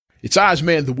It's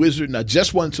Ozman the Wizard, and I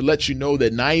just wanted to let you know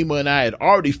that Naima and I had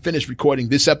already finished recording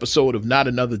this episode of Not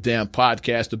Another Damn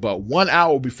Podcast about 1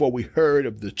 hour before we heard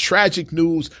of the tragic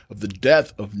news of the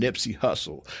death of Nipsey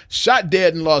Hussle. Shot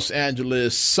dead in Los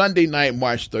Angeles, Sunday night,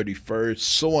 March 31st.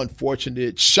 So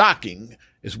unfortunate, shocking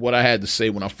is what I had to say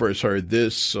when I first heard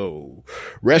this. So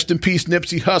rest in peace,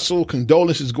 Nipsey Hussle.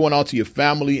 Condolences going out to your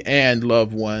family and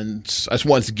loved ones. I just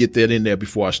wanted to get that in there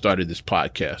before I started this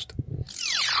podcast.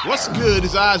 What's good?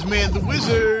 It's Ozman the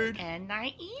Wizard. And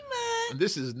Naima. And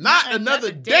this is Not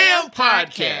Another Damn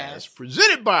Podcast,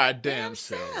 presented by Damn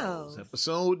Cells.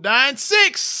 Episode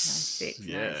 96.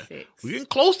 96. We're getting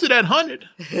close to that 100.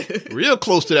 Real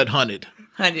close to that 100.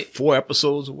 100. 4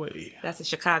 episodes away. That's a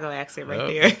Chicago accent right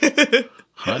there.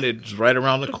 100 is right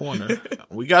around the corner.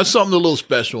 We got something a little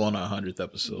special on our 100th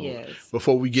episode. Yes.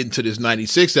 Before we get into this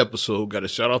 96th episode, got to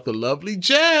shout out the lovely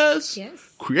Jazz,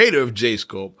 creator of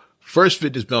J-Scope. First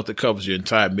fitness belt that covers your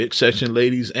entire midsection,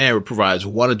 ladies, and it provides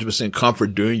 100%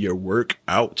 comfort during your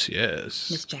workout.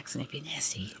 Yes. Miss Jackson, if you're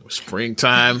nasty.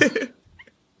 Springtime,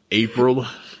 April.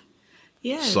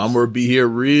 Yes. Summer be here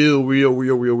real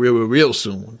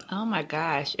soon. Oh my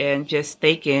gosh. And just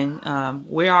thinking,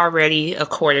 we're already a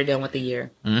quarter done with the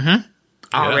year. Mm-hmm.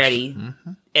 Already. Yes.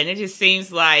 Mm-hmm. And it just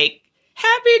seems like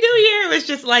Happy New Year. It was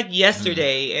just like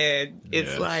yesterday. And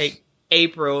it's like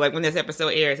April, like when this episode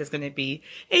airs, it's going to be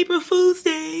April Fool's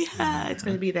Day. It's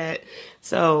going to be that.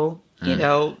 So, you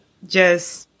know,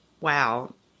 just,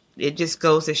 wow. It just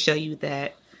goes to show you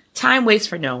that time waits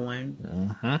for no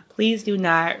one. Mm-hmm. Please do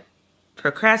not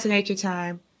procrastinate your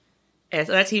time. As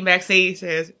Auntie Maxine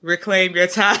says, reclaim your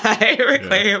time.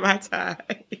 Reclaim my time.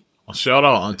 Well, shout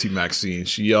out Auntie Maxine.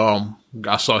 She,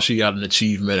 I saw she got an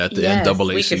achievement at the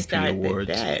NAACP Awards.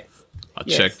 I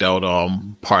checked out,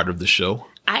 part of the show.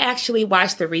 I actually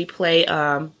watched the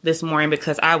replay this morning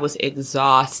because I was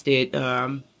exhausted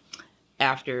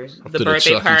after the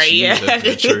birthday party.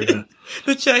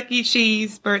 The Chuck E.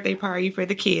 Cheese birthday party for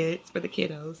the kids, for the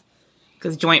kiddos.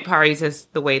 Because joint parties is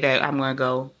the way that I'm going to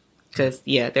go. Because,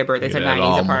 their birthdays are 9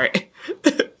 days apart.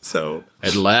 So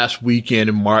at last weekend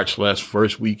in March,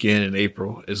 first weekend in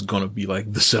April is going to be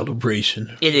like the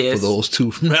celebration. It is. For those two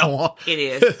from now on. It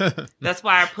is. That's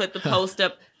why I put the post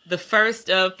up. The first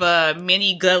of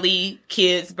many Gully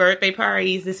kids' birthday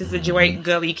parties. This is a joint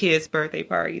Gully kids' birthday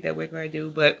party that we're going to do.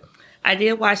 But I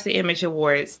did watch the Image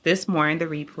Awards this morning, the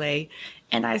replay,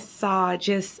 and I saw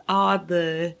just all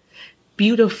the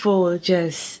beautiful,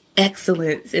 just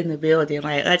excellence in the building.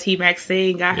 Like Auntie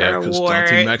Maxine got her award.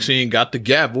 Auntie Maxine got the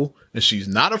gavel, and she's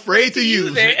not afraid to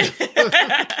use it.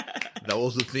 That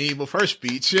was the theme of her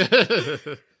speech.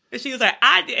 And she was like,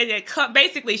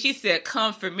 basically, she said,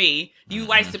 come for me. You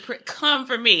white supremacists, come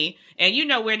for me. And you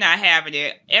know we're not having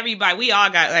it. Everybody, we all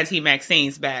got Auntie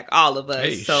Maxine's back, all of us.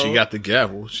 Hey, so she got the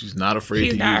gavel. She's not afraid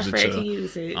to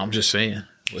use it. I'm just saying.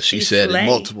 Well, she said it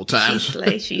multiple times.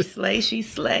 She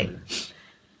slay.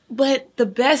 But the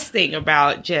best thing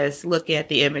about just looking at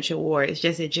the Image Awards,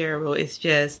 just in general, is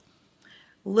just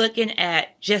looking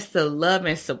at just the love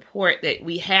and support that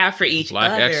we have for each other.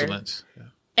 Black excellence. Yeah.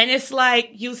 And it's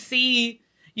like you'll see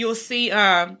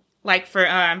like for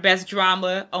best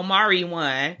drama, Omari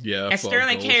won. Yeah. And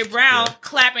Sterling K. Brown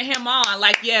clapping him on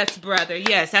like, yes, brother.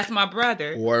 Yes, that's my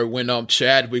brother. Or when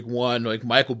Chadwick won, like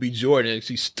Michael B. Jordan,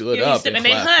 he stood up and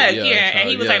they hugged. And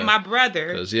he was like, my brother.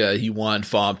 Because he won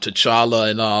from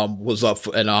T'Challa and was up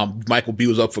for, and Michael B.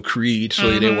 was up for Creed,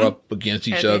 so they were up against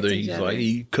each other. Like,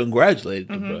 he congratulated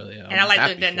the brother. Yeah, and I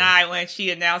like to deny when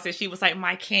she announced it, she was like,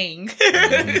 my king.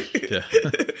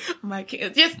 My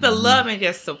king. Just the love and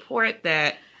just support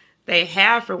that they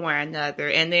have for one another.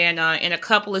 And then in a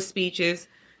couple of speeches,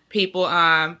 people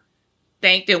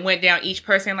thanked and went down each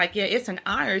person like, it's an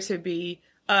honor to be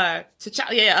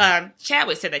T'Challa.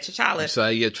 Chadwick said that T'Challa.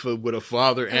 So with a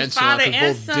father and son,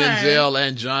 because both Denzel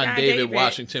and John David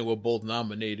Washington were both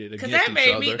nominated against each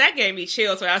other. That gave me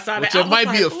chills when I saw that. It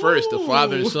might be a first, the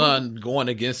father and son going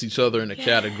against each other in a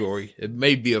category. It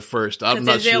may be a first. I'm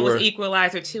not sure. Denzel was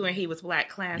Equalizer too, and he was Black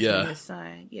Klansman, his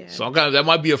son. Yeah. So that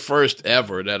might be a first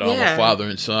ever that a father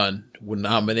and son were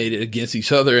nominated against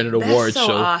each other in an award show. That's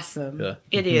so awesome. Yeah.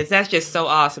 It is. That's just so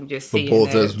awesome just seeing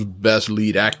both as best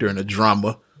lead actor in a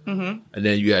drama. Mm-hmm. And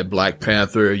then you had Black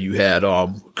Panther, you had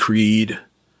Creed,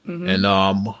 and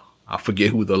I forget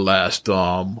who the last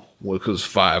because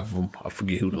 5 of them. I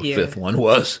forget who the 5th one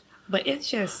was. But it's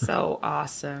just so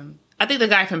awesome. I think the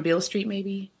guy from Beale Street,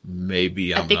 maybe.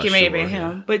 I think it may have been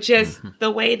him. But just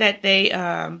the way that they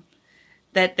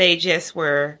just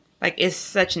were. Like, it's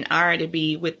such an honor to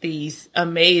be with these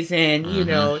amazing,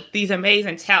 these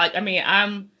amazing talent. I mean,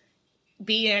 I'm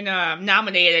being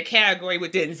nominated a category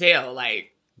with Denzel.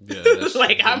 Like, Yeah, that's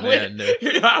like I'm with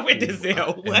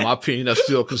Denzel. What? In my opinion, I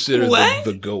still consider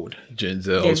the GOAT.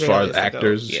 Denzel, as far as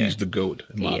actors, he's the GOAT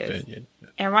in my opinion.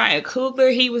 And Ryan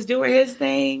Coogler, he was doing his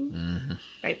thing. Mm-hmm.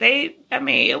 Like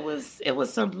it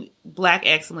was some black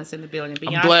excellence in the building.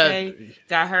 Beyonce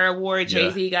got her award.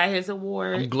 Jay-Z got his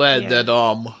award. I'm glad that the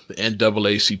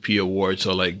NAACP awards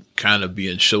are like kind of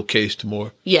being showcased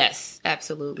more. Yes,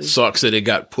 absolutely. Sucks that it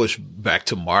got pushed back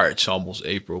to March, almost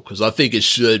April, because I think it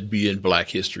should be in Black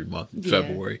History Month in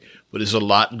February. But there's a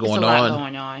lot going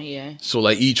on. Yeah. So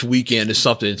like each weekend is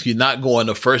something. If you're not going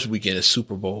the first weekend, it's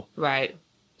Super Bowl. Right.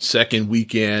 Second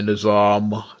weekend is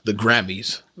the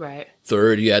Grammys. Right.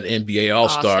 Third, you had NBA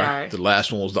All-Star. The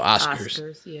last one was the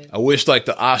Oscars. I wish like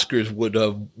the Oscars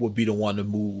would be the one to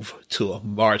move to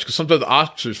March, because sometimes the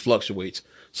Oscars fluctuates.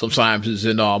 Sometimes it's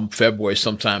in February,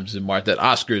 sometimes in March. That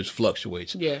Oscars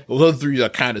fluctuates. Yeah. Those other three are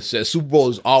kind of set. Super Bowl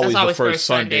is always the first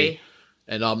Sunday.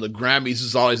 And the Grammys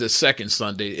is always the second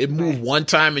Sunday. It moved one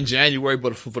time in January,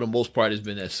 but for the most part, it's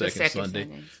been that second Sunday.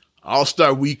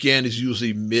 All-Star weekend is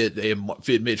usually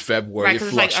mid-February. Right,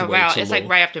 because it's like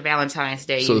right after Valentine's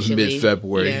Day. So usually. It's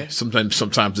mid-February. Yeah. Sometimes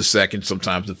the second,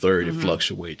 sometimes the third. It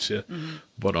fluctuates. Yeah,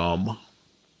 but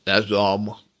that's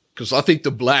because I think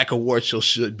the Black Award Show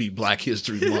should be Black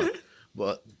History Month,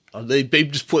 but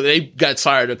they got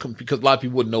tired of because a lot of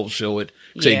people wouldn't know show it.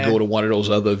 They go to one of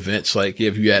those other events, like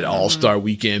if you had All-Star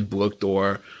Weekend booked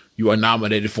or you are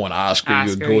nominated for an Oscar you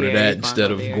would go to that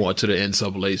instead of going to the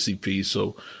NAACP.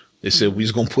 So they said, we're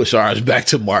just going to push ours back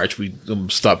to March. We're going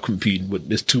to stop competing.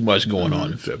 There's too much going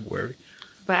on in February.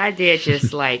 But I did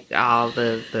just like all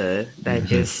I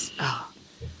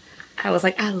was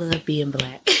like, I love being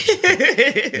black.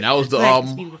 And that was the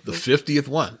 50th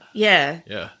one. Yeah.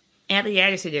 Yeah. Anthony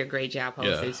Anderson did a great job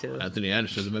hosting too. Anthony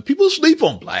Anderson, man. People sleep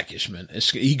on Blackish, man.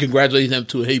 He congratulated them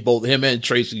too. Him and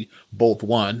Tracy both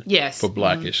won. Yes. For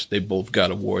Blackish, they both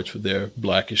got awards for their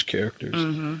Blackish characters.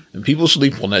 And people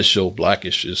sleep on that show.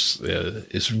 Blackish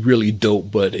it's really dope,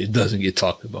 but it doesn't get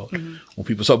talked about. When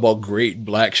people talk about great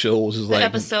black shows, it's like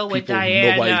episode with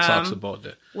Diane. Nobody talks about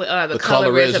that. With the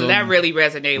colorism that really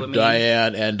resonated with me.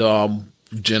 Diane and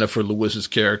Jennifer Lewis's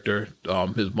character,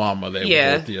 his mama. They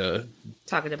both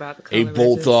talking about the colorism. They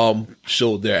both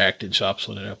showed their acting chops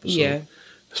on that episode. Yeah.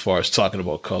 As far as talking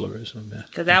about colorism, man.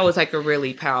 Because that was like a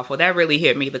really powerful, that really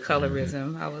hit me, the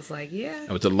colorism. I was like, yeah.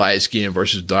 And with the light skin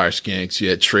versus dark skin, so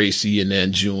you had Tracy and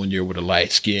then Junior with a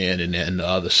light skin, and then the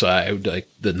other side, like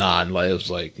the non-light, it was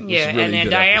like, really and then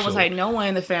Diane was like, no one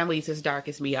in the family is as dark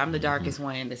as me. I'm the darkest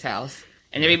one in this house.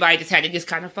 And everybody just had to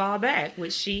kind of fall back,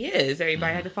 which she is.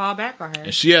 Everybody had to fall back on her.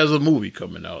 And she has a movie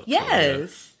coming out.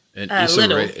 Yes. So, and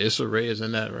Issa Rae is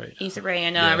in that, right? Issa Rae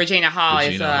and Regina Hall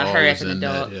is her as an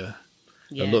adult.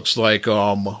 It looks like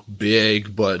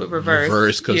Big, but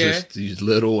reverse because he's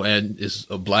little and it's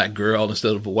a black girl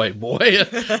instead of a white boy.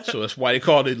 So that's why they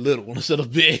called it little instead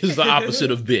of big. It's the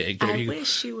opposite of big. I wish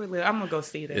she were little. I'm gonna go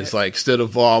see that. It's like instead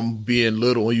of being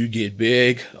little and you get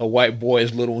big, a white boy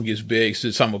is little and gets big.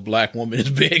 Since I'm a black woman, it's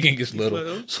big and gets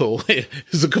little. So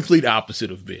it's a complete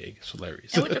opposite of big. It's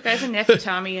hilarious. And with the guy's nephew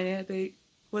Tommy in it, I think.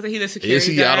 Wasn't he the security Is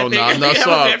he? guy? I don't know.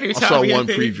 I saw one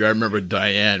preview. I remember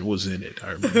Diane was in it.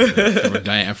 I remember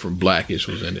Diane from Blackish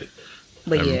was in it.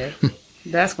 But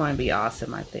that's going to be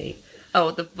awesome, I think.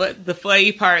 Oh, the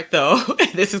funny part, though,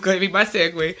 this is going to be my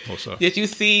segue. What's up? Did you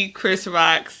see Chris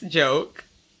Rock's joke?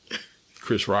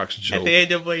 Chris Rock's joke? At the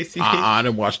end of NAACP? I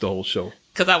didn't watch the whole show.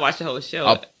 Because I watched the whole show.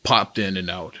 I popped in and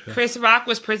out. Chris Rock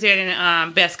was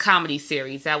presenting Best Comedy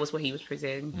Series. That was what he was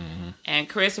presenting. And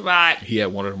Chris Rock... He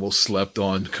had one of the most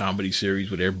slept-on comedy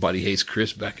series with Everybody Hates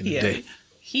Chris back in the day.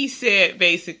 He said,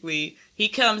 basically, he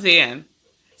comes in.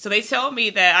 So they told me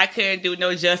that I couldn't do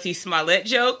no Jussie Smollett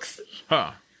jokes.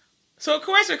 Huh. So, of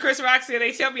course, when Chris Rock said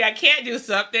they tell me I can't do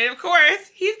something, of course,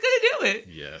 he's going to do it.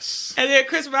 Yes. And then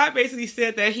Chris Rock basically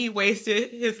said that he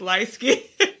wasted his light skin.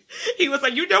 He was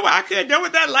like, you know what I could have done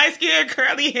with that light skin,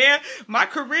 curly hair? My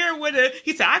career would have,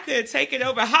 he said, I could have taken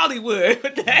over Hollywood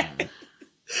with that.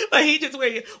 Like, he just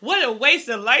went, what a waste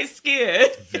of light skin.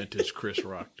 Vintage Chris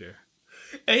Rock there.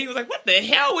 And he was like, what the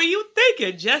hell were you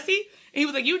thinking, Jesse? And he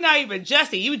was like, you're not even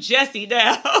Jesse, you Jesse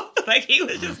now. Like, he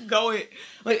was just going,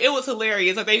 like, it was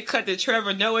hilarious. Like, they cut to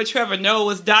Trevor Noah. Trevor Noah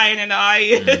was dying in the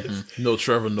audience. No,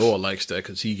 Trevor Noah likes that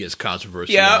because he gets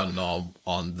controversy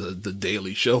on the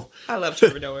Daily Show. I love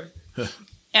Trevor Noah.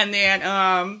 And then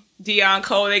Deion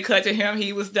Cole, they cut to him.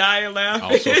 He was dying laughing.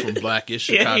 Also from Blackish,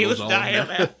 Chicago's he was own. dying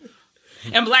laughing.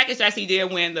 And Blackish actually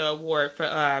did win the award for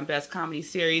Best Comedy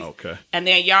Series. Okay. And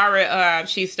then Yara,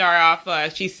 she started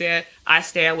off, she said, I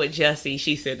stand with Jesse.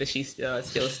 She said that she still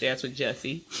stands with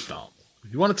Jesse. No.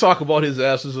 You want to talk about his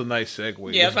ass? Is a nice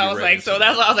segue. Yes, I was like, so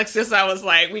that's why I was like, since I was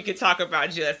like, we could talk about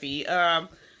Jussie.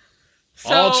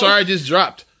 All charges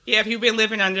dropped. Yeah, if you've been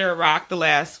living under a rock the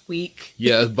last week.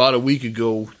 Yeah, about a week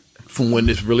ago from when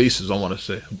this releases, I want to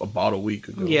say. About a week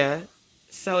ago. Yeah.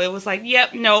 So it was like,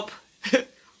 yep, nope.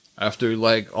 After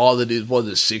like all of this, was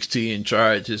it 16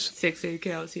 charges? 16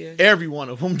 counts, yeah. Every one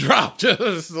of them dropped. So I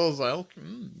was like, okay,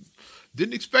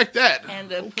 didn't expect that. And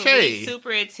the police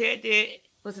superintendent,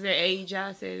 was it A.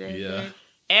 Johnson? Yeah.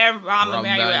 And Rahm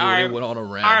Emanuel, went on a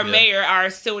rant, our mayor, our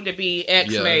soon-to-be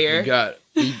ex-mayor.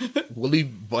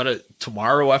 But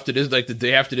tomorrow after this, like the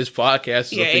day after this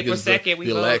podcast, yeah, I think April 2nd,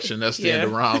 the election. That's the end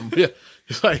of Rahm. Yeah.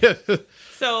 It's like,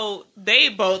 so they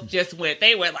both just went.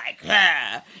 They were like,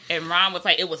 ah. And Ron was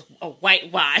like, it was a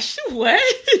whitewash. What?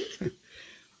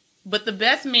 But the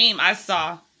best meme I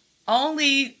saw,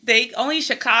 only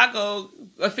Chicago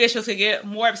officials could get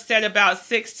more upset about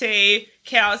 16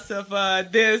 counts of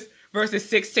this versus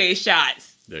 16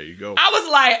 shots. There you go. I was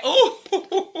like,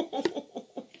 ooh.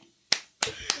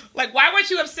 Like, why weren't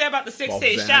you upset about the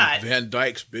 16 shots? Van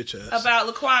Dyke's bitch ass. About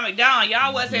Laquan McDonald.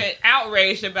 Y'all wasn't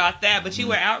outraged about that, but you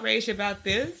were outraged about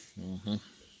this? Mm-hmm.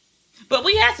 But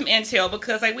we had some intel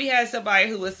because, like, we had somebody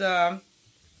who was a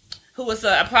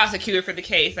prosecutor for the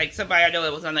case. Like, somebody I know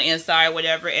that was on the inside or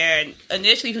whatever. And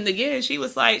initially from the beginning, she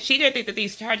was like, she didn't think that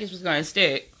these charges was going to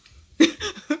stick.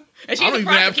 I don't even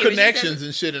have connections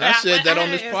and shit, and I said that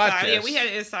on this podcast. Yeah, we had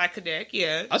an inside connect,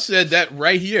 yeah. I said that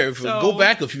right here. Go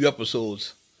back a few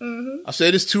episodes. Mm-hmm. I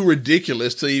said it's too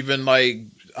ridiculous to even like.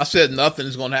 I said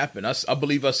nothing's going to happen. I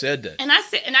believe I said that, and I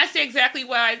said exactly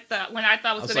what I thought when I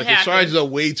thought was going to happen. The charges are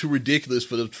way too ridiculous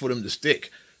for them to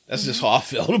stick. That's just how I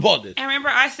felt about it. And remember,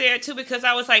 I said it too because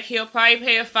I was like, he'll probably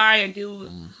pay a fine and do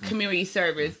community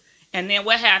service. And then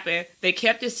what happened? They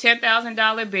kept his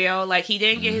 $10,000 bail. Like he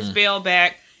didn't get his bail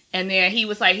back. And then he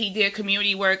was like, he did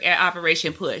community work at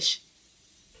Operation Push.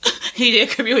 He did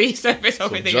community service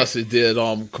over there. Jussie did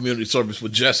community service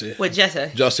with Jesse.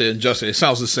 Jussie and Jussie. It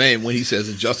sounds the same when he says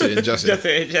it. Jussie and Jussie.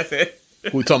 Jussie and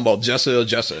Jussie. We talking about Jussie or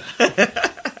Jussie?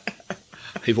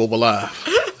 He's over live.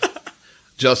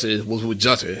 Jussie was with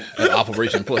Jussie at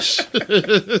Operation Push.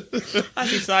 I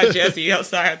just saw Jussie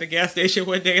outside at the gas station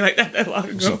one day like that long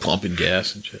ago. Some pumping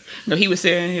gas and shit. No, he was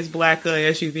sitting in his black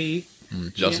SUV.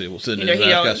 Jussie was sitting in his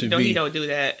black SUV. No, he don't do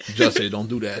that. Jussie don't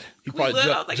do that. He probably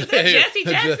I was like, is that Jesse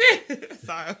Jackson?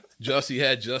 Sorry. Jussie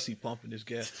had Jussie pumping his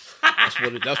gas. That's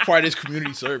part of his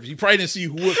community service. He probably didn't see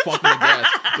who was pumping the gas.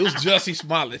 It was Jussie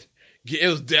Smollett. It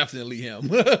was definitely him.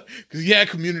 Because he had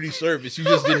community service. You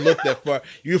just didn't look that far.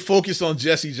 You were focused on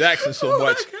Jesse Jackson so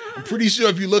much. I'm pretty sure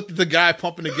if you looked at the guy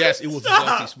pumping the gas, it was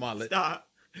Jussie Smollett. Stop.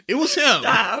 It was him.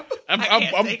 Stop.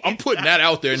 I'm putting that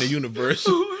out there in the universe.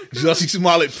 Jussie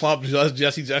Smollett pumped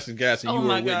Jesse Jackson gas, and you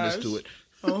were a witness to it.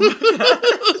 Oh my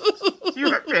God.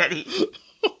 You're petty.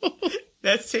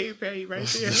 That's Team Petty right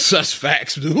there. Such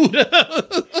facts, dude.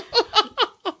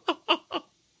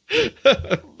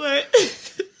 But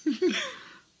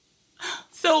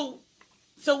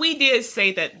so we did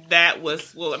say that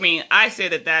was, well, I mean, I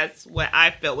said that that's what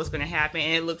I felt was going to happen,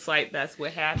 and it looks like that's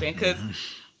what happened, because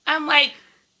I'm like,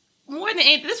 more than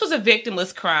anything, this was a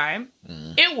victimless crime.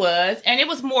 It was, and it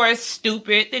was more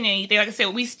stupid than anything. Like I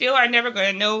said, we still are never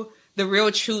going to know the real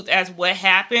truth as what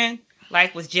happened.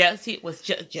 Like, was Jussie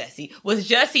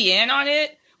in on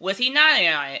it? Was he not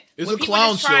in on it? It's a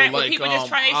clown show. Like, people just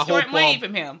trying to extort money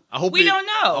from him. We don't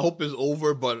know. I hope it's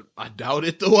over, but I doubt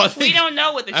it, though. We don't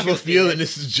know what the truth is. I have a feeling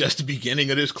this is just the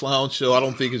beginning of this clown show. I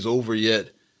don't think it's over yet.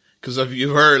 Because if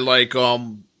you've heard, like,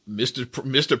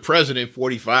 Mr. President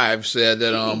 45 said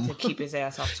that he needs to keep his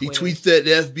ass off Twitter. He tweets that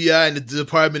the FBI and the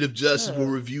Department of Justice will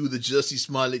review the Jussie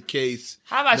Smollett case.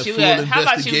 How about you get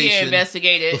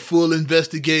investigated? The full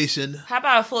investigation. How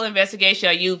about a full investigation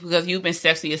of you because you've been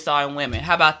sexually assaulting women?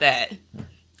 How about that?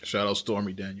 Shout out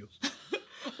Stormy Daniels.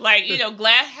 Like,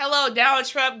 hello, Donald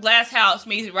Trump, glass house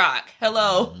means rock.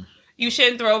 Hello. You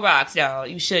shouldn't throw rocks, y'all.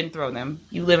 You shouldn't throw them.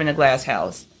 You live in a glass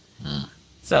house.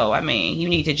 So, I mean, you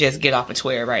need to just get off of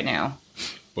Twitter right now.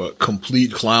 But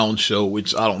complete clown show,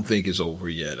 which I don't think is over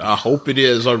yet. I hope it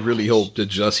is. I really hope that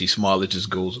Jussie Smollett just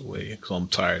goes away because I'm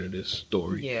tired of this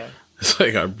story. Yeah. It's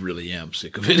like I really am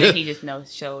sick of it. And then he just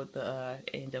showed the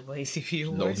NAACP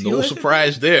awards. No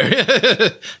surprise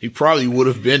there. He probably would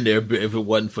have been there if it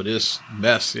wasn't for this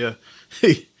mess. Yeah.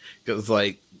 Because,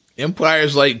 like,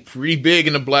 Empire's like pretty big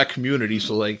in the black community.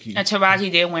 So, like. And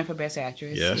Taraji did win for Best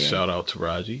Actress. Yeah, shout out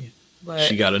Taraji. But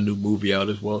she got a new movie out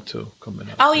as well, too, coming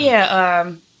out. Oh,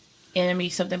 yeah. Enemy,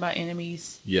 something about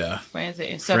enemies. Yeah. Friends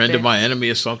and something. Friend of my enemy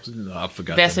or something. No, I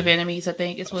forgot. Best of Enemies, I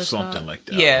think is what it's something called. like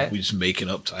that. Yeah. We just making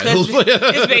up titles.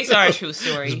 It's based on a true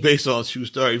story. It's based on a true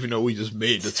story, even though we just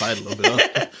made the title of it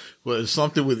up. But it's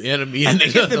something with enemy. I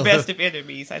think it's the Best of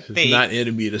Enemies, I think. It's not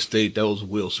Enemy of the State. That was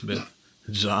Will Smith.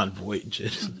 John Voight.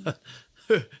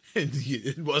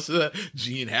 It was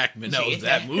Gene Hackman. That was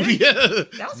that movie. That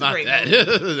was a great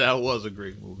movie. That was a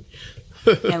great movie.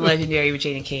 And legendary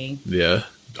Regina King. Yeah.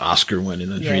 Oscar winning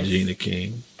Regina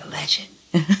King. The legend.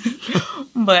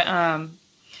 But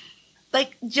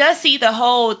like Jussie, the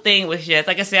whole thing was just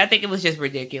like I said, I think it was just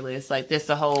ridiculous. Like this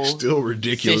the whole still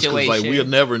ridiculous because like we'll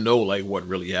never know like what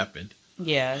really happened.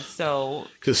 Yeah, so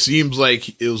because seems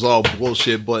like it was all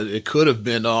bullshit, but it could have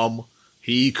been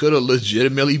he could have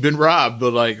legitimately been robbed,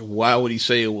 but like why would he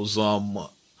say it was white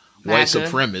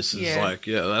supremacists? Yeah. Like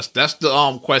that's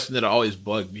the question that always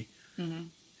bugged me. Mm-hmm.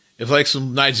 If like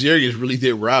some Nigerians really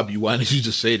did rob you, why didn't you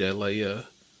just say that? Like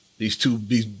these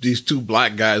two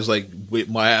black guys like whipped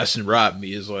my ass and robbed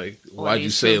me. Is like why'd you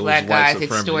say it was white guys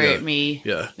supremacy? Extorted me.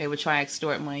 Yeah, they were trying to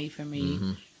extort money from me.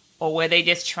 Mm-hmm. Or were they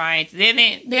just trying to, then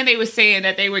they were saying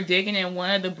that they were digging in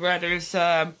one of the brothers'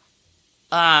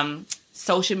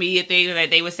 social media things, that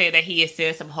they would say that he had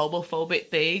said some homophobic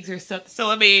things or something. So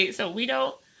I mean,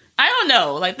 I don't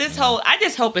know. Like this whole, I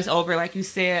just hope it's over, like you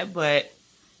said, but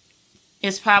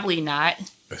it's probably not.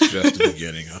 That's just the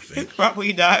beginning, I think.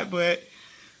 Probably not, but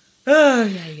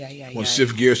yeah. We'll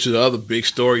shift gears to the other big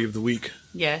story of the week.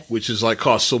 Yes. Which has like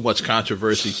caused so much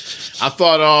controversy. I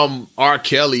thought R.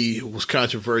 Kelly was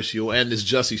controversial and this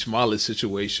Jussie Smollett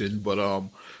situation, but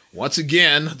once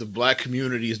again the black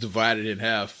community is divided in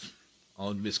half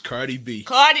on Miss Cardi B.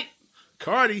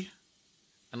 Cardi.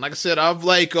 And like I said, I've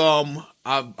gone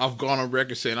on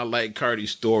record saying I like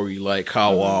Cardi's story, like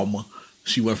how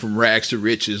she went from rags to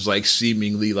riches, like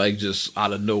seemingly like just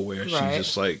out of nowhere. Right. She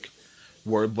just like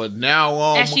but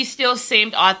now and she still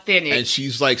seemed authentic, and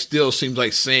she's like still seems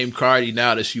like same Cardi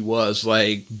now that she was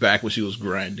like back when she was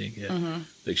grinding. Yeah. Mm-hmm.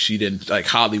 Like she didn't, like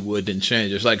Hollywood didn't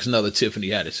change. It's like another Tiffany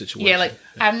Haddish situation. Yeah, like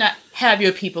I'm not have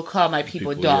your people call my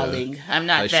people darling. Yeah. I'm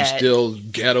not like that. She's still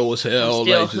ghetto as hell.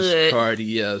 Still like hood. Just Cardi,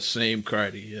 yeah, same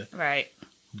Cardi, yeah. Right.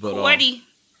 But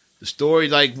the story,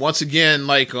 like once again,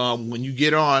 like when you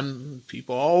get on,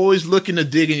 people are always looking to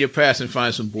dig in your past and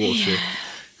find some bullshit. Yeah.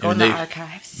 Go in the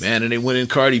archives. Man, and they went in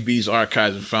Cardi B's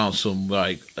archives and found some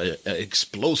like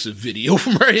explosive video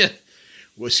from her.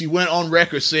 Where she went on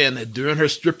record saying that during her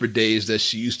stripper days that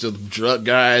she used to drug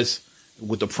guys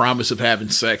with the promise of having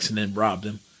sex and then rob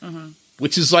them. Mm-hmm.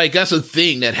 Which is like, that's a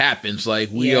thing that happens. Like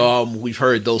we've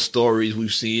heard those stories.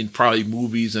 We've seen probably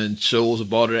movies and shows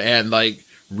about it and like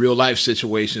real life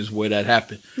situations where that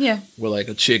happened. Yeah. Where like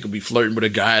a chick would be flirting with a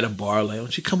guy at a bar. Like, why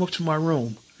don't you come up to my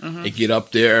room? Mm-hmm. They get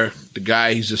up there. The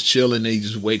guy, he's just chilling. And he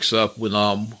just wakes up with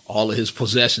all of his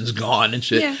possessions gone and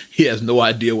shit. Yeah. He has no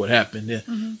idea what happened. Yeah.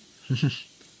 Mm-hmm.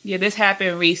 Yeah, this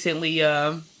happened recently.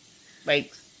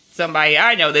 Like somebody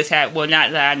I know this happened. Well,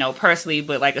 not that I know personally,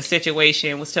 but like a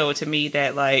situation was told to me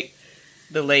that like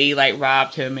the lady like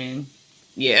robbed him, and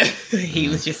he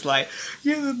was just like,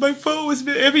 my phone was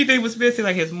everything was missing,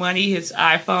 like his money, his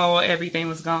iPhone, everything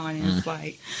was gone. And it's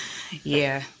like,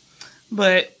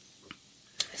 but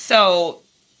so.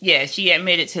 Yeah, she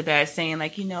admitted to that, saying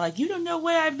like, you don't know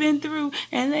what I've been through,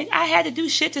 and like I had to do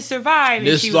shit to survive. And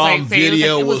this she was like,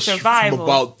 video was from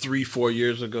about 3-4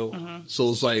 years ago, so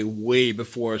it's like way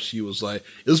before she was like,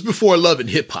 it was before Love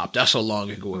and Hip Hop. That's how long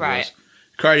ago it was.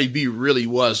 Cardi B really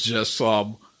was just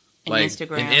like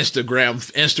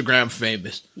Instagram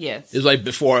famous. Yes, it was like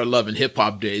before Love and Hip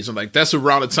Hop days, and like that's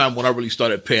around the time when I really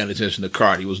started paying attention to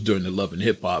Cardi. Was during the Love and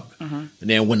Hip Hop, and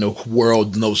then when the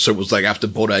world knows her was like after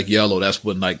Bodak Yellow, that's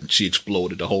when like she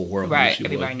exploded. The whole world,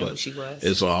 everybody knew who she was.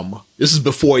 It's this is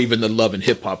before even the Love and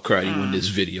Hip Hop Cardi when this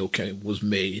video was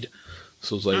made,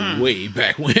 so it's like way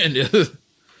back when,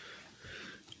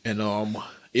 and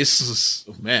it's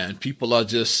just, man, people are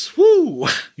just, whoo.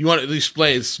 You want to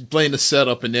explain the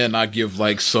setup, and then I give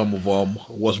like some of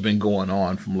what's been going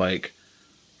on from like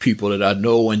people that I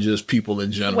know and just people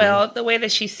in general. Well, the way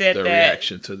that she said their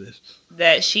reaction to this,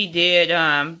 that she did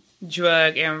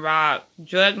drug and rob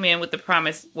men with the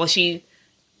promise. Well, she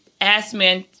asked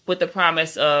men with the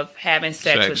promise of having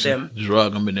sex with them,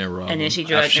 drug them and then rob them. And then she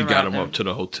drugged them. She got them up to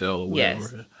the hotel or whatever.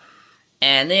 Yes.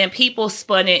 And then people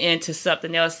spun it into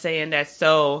something else, saying that,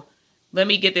 so, let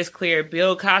me get this clear.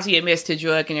 Bill Cosby admits to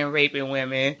drugging and raping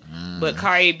women, but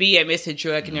Cardi B admits to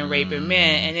drugging and raping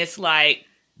men. And it's like,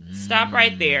 stop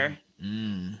right there.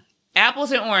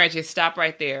 Apples and oranges, stop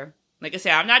right there. Like I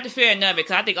said, I'm not defending none of it,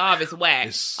 because I think all of it's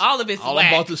whack. All of it's whack.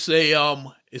 I'm about to say,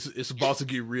 It's about to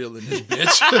get real in this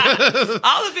bitch.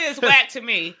 All of it is whack to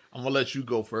me. I'm gonna let you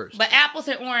go first. But apples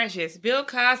and oranges. Bill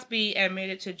Cosby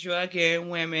admitted to drugging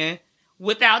women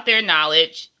without their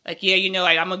knowledge. Like, yeah,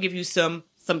 like, I'm gonna give you some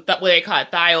what they call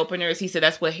it, thigh openers. He said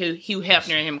that's what Hugh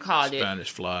Hefner and him called it.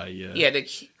 Spanish fly, yeah. Yeah, the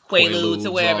Quaaludes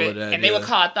or whatever. That, and they were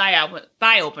called thigh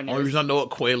openers. The only reason I know what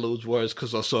Quaaludes were is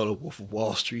because I saw The Wolf of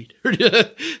Wall Street,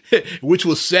 which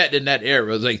was set in that era.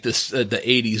 It was like the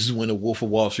 80s when The Wolf of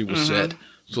Wall Street was set.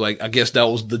 So, like, I guess that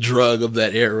was the drug of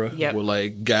that era, where,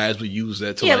 like, guys would use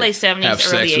that to, late 70s, have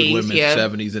sex with 80s, women,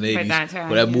 70s and 80s.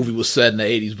 But that movie was set in the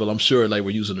 80s, but I'm sure, like, we're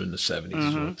using it in the 70s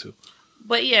as well, too.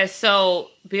 But, yeah,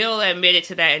 so Bill admitted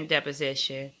to that in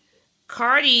deposition.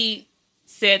 Cardi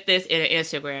said this in an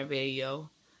Instagram video.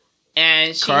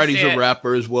 And she Cardi's a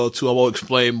rapper as well, too. I won't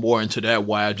explain more into that,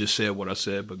 why I just said what I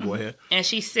said, but go ahead. And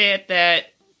she said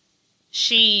that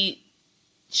she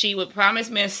would promise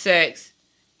men sex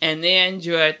and then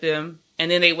drug them, and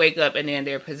then they wake up and then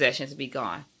their possessions be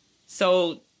gone.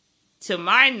 So, to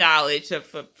my knowledge,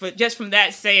 for just from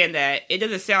that saying that, it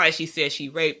doesn't sound like she said she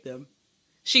raped them.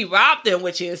 She robbed them,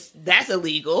 that's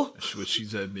illegal. That's what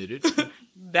she's admitted.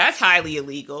 That's highly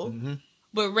illegal. Mm-hmm.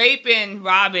 But rape and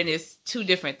robbing is two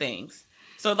different things.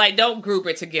 So, like, don't group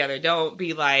it together. Don't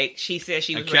be like, she said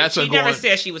she was raping. She never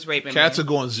said she was raping men. Cats are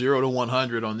going 0 to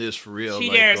 100 on this, for real. She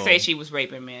didn't say she was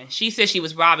raping men. She said she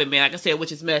was robbing men, like I said,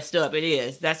 which is messed up. It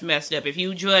is. That's messed up. If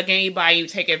you drug anybody, you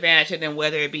take advantage of them,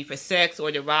 whether it be for sex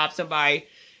or to rob somebody,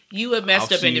 you a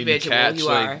messed up individual. Cats, you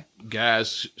are.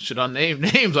 Guys, should I name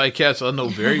names like cats I know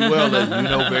very well, that you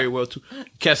know very well, too.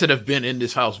 Cats that have been in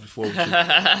this house before,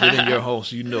 been in your home,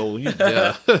 so you're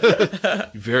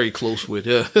very close with.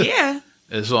 Yeah.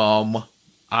 As I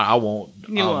won't.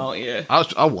 You won't, yeah.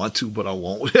 I want to, but I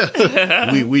won't.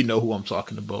 we know who I'm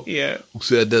talking about. Yeah. Who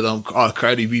said that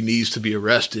Cardi B needs to be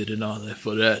arrested and all that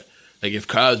for that. Like, if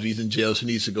Cosby's in jail, she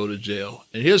needs to go to jail.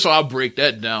 And here's how I break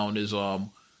that down: is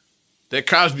that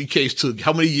Cosby case took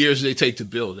how many years did they take to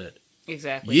build that?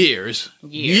 Exactly. Years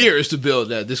to build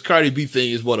that. This Cardi B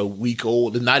thing is a week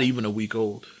old, and not even a week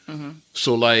old. Mm-hmm.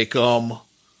 So, like,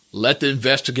 let the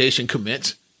investigation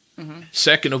commence. Mm-hmm.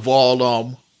 Second of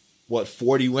all,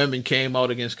 40 women came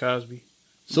out against Cosby?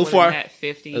 So more far, that,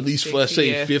 50, at least 60, let's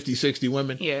say 50, 60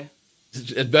 women. Yeah.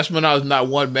 As best man, not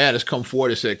one man has come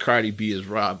forward and said Cardi B has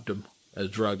robbed him, has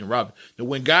drugged and robbed him. And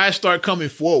when guys start coming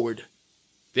forward,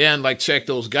 then, like, check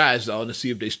those guys out and see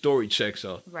if their story checks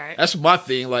out. Right. That's my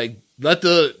thing. Like, let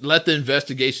the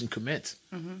investigation commence.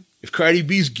 Mm-hmm. If Cardi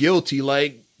B's guilty,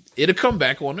 like, it'll come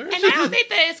back on her. And I don't think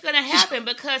that it's going to happen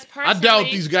because personally, I doubt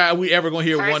these guys, we ever going to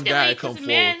hear one guy come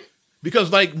forward.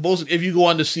 Because, like, if you go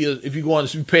on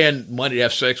to paying money to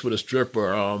have sex with a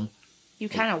stripper, you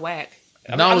kind of whack.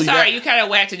 I'm sorry, you kind of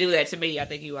whack to do that to me. I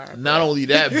think you are. Not only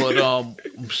that, but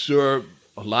I'm sure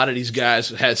a lot of these guys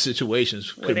had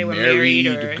situations where they were married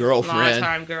or girlfriend,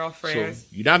 long-time girlfriends. So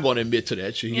you're not going to admit to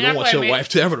that shit. You don't want your wife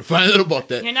to ever find out about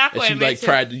that. You're not going to admit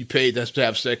to it. You paid us to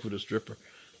have sex with a stripper.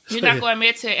 You're not going to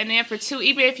admit to it. And then for two,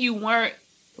 even if you weren't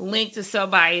linked to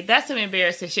somebody, that's some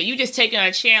embarrassing shit. You just taking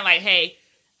a chance like, hey,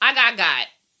 I got.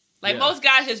 Like, most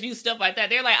guys just view stuff like that.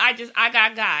 They're like,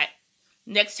 I got.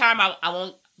 Next time, I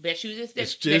won't bet you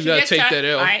this. You gotta take that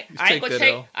L. I ain't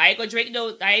gonna drink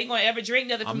no. I ain't gonna ever drink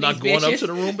nothing from these bitches. I'm not going up to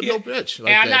the room with no bitch.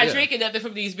 Like, and I'm not drinking nothing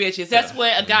from these bitches. That's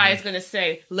what a guy is gonna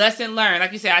say. Lesson learned.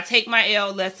 Like you said, I take my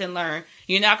L. Lesson learned.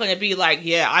 You're not gonna be like,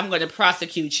 yeah, I'm gonna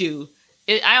prosecute you.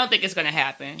 I don't think it's gonna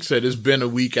happen. Said it's been a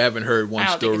week. I haven't heard one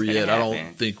story yet. I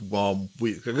don't think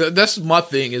that's my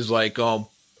thing. Is like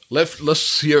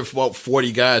let's hear about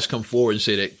 40 guys come forward and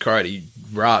say that Cardi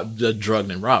drugged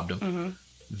and robbed him. Mm-hmm.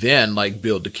 Then, like,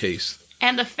 build the case.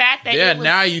 And the fact that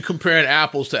now you comparing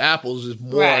apples to apples is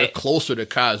more closer to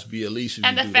Cosby, at least.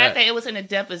 And the fact that it was in a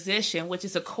deposition, which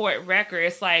is a court record,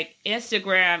 it's like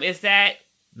Instagram. Is that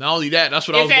not only that? That's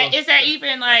what I was. Is that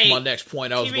even like my next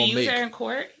point? I was going to make in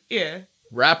court. Yeah.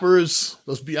 Rappers,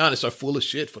 let's be honest, are full of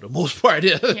shit for the most part.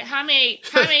 Yeah. How many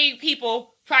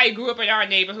people probably grew up in our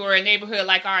neighborhood or a neighborhood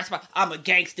like ours? I'm a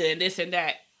gangster and this and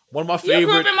that. One of my favorite. You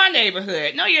grew up in my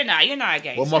neighborhood. No, you're not. You're not a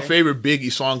gangster. One of my favorite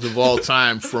Biggie songs of all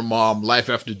time from Life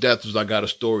After Death was "I Got a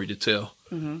Story to Tell."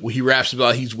 Mm-hmm. Where he raps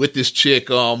about he's with this chick.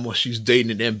 She's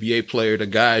dating an NBA player. The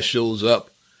guy shows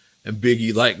up, and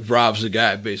Biggie like robs the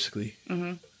guy. Basically,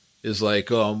 it's like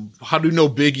how do you know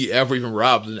Biggie ever even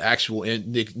robbed an actual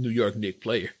New York Knicks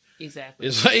player? Exactly.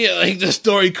 It's like, yeah, like the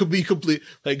story could be complete.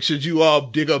 Like, should you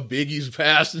dig up Biggie's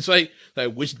past? It's like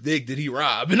which dig did he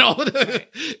rob and all of that? Right.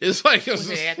 It's like, was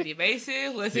it Anthony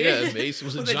Mason? Was it? Yeah, Mason.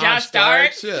 Was it was John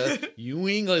Starks? Yeah,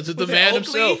 Ewing. Was it the man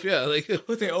himself? Yeah, like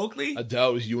was it Oakley? I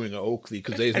doubt it was Ewing or Oakley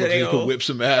because they could whip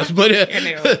some ass, but and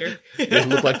they older. They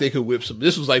looked like they could whip some.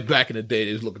 This was like back in the day.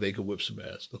 They looked like they could whip some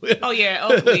ass. Oh yeah,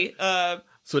 Oakley.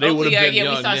 So they would have been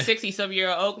young. We saw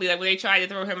 60-some-year-old Oakley, like when they tried to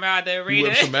throw him out of the arena. He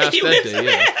whipped some ass that day,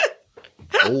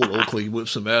 yeah. Old Oakley whipped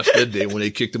some ass that day when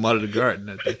they kicked him out of the garden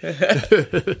that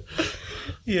day.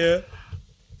 Yeah.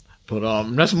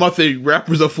 But that's my thing.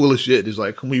 Rappers are full of shit. It's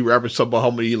like, when we rappers talk about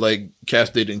how many like cats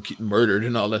they didn't murdered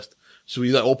and all that. So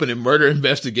we like open a murder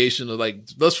investigation of like,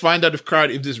 let's find out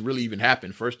if this really even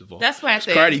happened. First of all, that's why I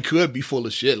think Cardi could be full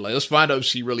of shit. Like, let's find out if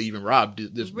she really even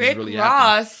robbed this. Rick really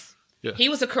Ross. Happened. Yeah. He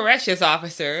was a corrections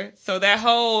officer, so that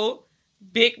whole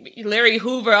big Larry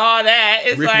Hoover, all that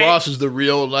is Rick like Ross is the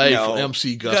real life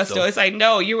MC Gusto. It's like,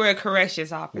 no, you were a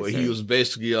corrections officer. Well, he was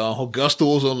basically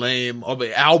Gusto was a lame.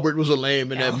 Albert was a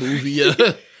lame in that movie.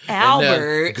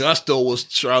 Albert Gusto was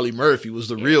Charlie Murphy. Was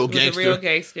the real gangster. The real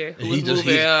gangster who was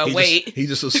moving weight. He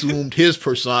just assumed his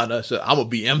persona. Said, "I'm gonna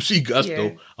be MC Gusto.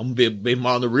 Yeah. I'm gonna be based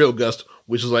on the real Gusto."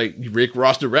 Which is like Rick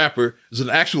Ross, the rapper, is an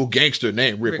actual gangster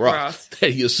named Rick Ross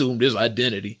that he assumed his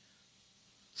identity.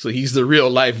 So he's the real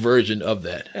life version of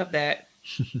that.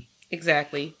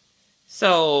 Exactly.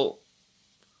 So,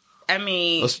 I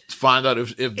mean, let's find out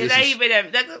if this is even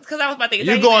because I was about to think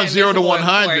you're going 0 to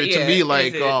 100 to me,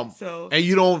 like and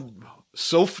you don't.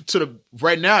 So to the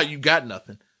right now, you got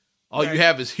nothing. All you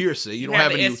have is hearsay. You don't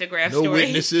have any Instagram no story.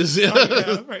 witnesses,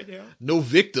 right now. No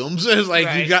victims. It's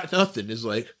like you got nothing. It's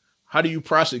like, how do you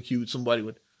prosecute somebody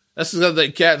with? That's the other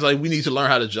thing. Cats like we need to learn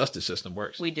how the justice system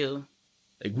works. We do.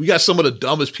 Like, we got some of the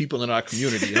dumbest people in our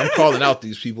community. And I'm calling out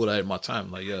these people that in my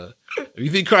time. Like, if you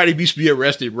think Cardi B should be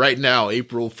arrested right now,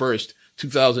 April 1st,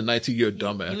 2019, you're a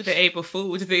dumbass. You the April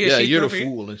Fool. Yeah, you're the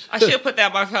fool. I should put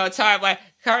that on my time. Like,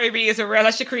 Cardi B is arrested.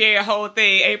 I should create a whole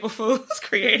thing. April Fools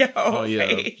create a whole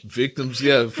page. Victims.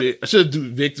 Yeah, I should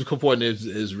do victims comporting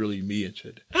is really me and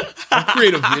shit. I'll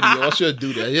create a video. I should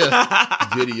do that. Yeah,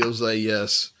 videos like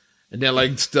yes, and then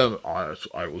like stuff.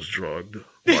 I was drugged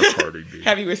by Cardi B.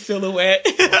 Have you a silhouette?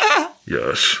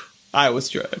 Yes, I was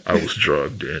drugged. I was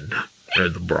drugged in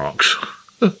the Bronx.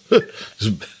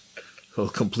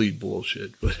 Complete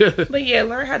bullshit. But yeah,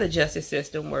 learn how the justice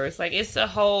system works. Like, it's a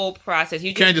whole process.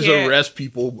 You can't just arrest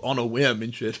people on a whim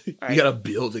and shit. Right. You gotta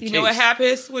build a case. You know what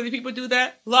happens when people do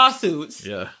that? Lawsuits.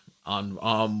 Yeah.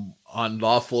 On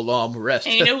unlawful arrest.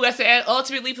 And you know who has to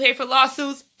ultimately pay for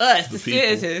lawsuits? Us, the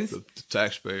citizens. The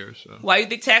taxpayers. So. Why do you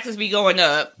think taxes be going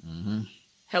up? Mm-hmm.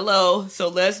 Hello. So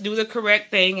let's do the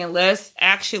correct thing and let's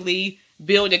actually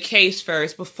build a case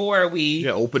first before we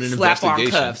open an slap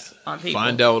investigation. On cuffs on people.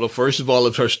 Find out, first of all,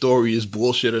 if her story is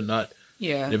bullshit or not.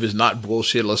 Yeah. And if it's not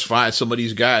bullshit, let's find some of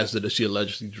these guys that she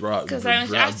allegedly dropped. Because I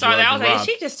saw that. I was like, is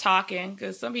she just talking?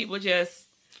 Because some people just...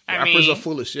 Rappers are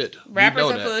full of shit.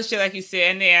 Rappers are full of shit, like you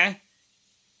said. And then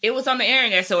it was on the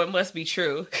internet, so it must be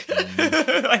true.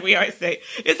 Mm-hmm. Like we always say.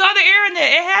 It's on the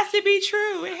internet. It has to be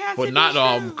true. It has to be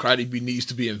true. Cardi B needs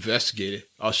to be investigated.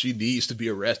 Oh, she needs to be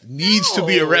arrested. Needs to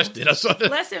be arrested. Let's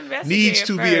investigate Needs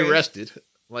to be arrested.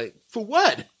 Like, for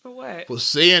what? For what? For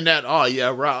saying that, oh,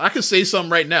 yeah, Rob, I could say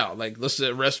something right now. Like, let's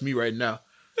arrest me right now.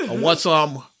 Once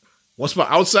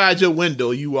outside your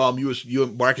window, you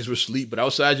and Marcus were asleep, but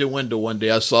outside your window one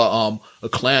day, I saw a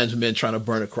Klansman trying to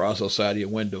burn a cross outside of your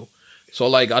window. So,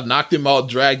 like, I knocked him out,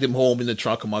 dragged him home in the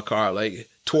trunk of my car, like,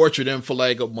 tortured him for,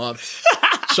 like, a month,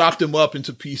 chopped him up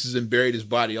into pieces and buried his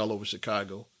body all over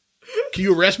Chicago. Can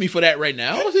you arrest me for that right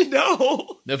now?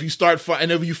 No. Now, if you start if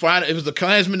it's the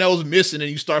Klansman that was missing and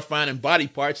you start finding body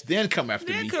parts, then come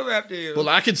after me. Come after you. Well,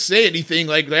 I could say anything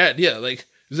like that. Yeah, like,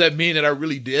 does that mean that I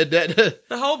really did that?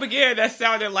 The whole beginning, that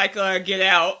sounded like Get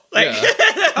Out. Like,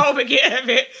 the whole beginning of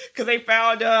it, because they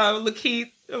found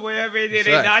Lakeith or whatever, and then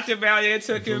they knocked him out and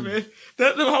took him. And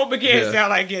the whole beginning sounded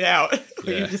like Get Out.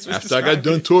 Yeah. After I got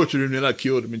done torturing him, then I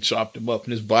killed him and chopped him up,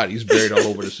 and his body's buried all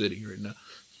over the city right now.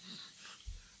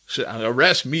 Shit,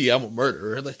 arrest me, I'm a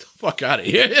murderer. Like, the fuck out of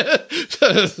here.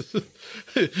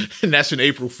 And that's an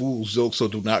April Fool's joke, so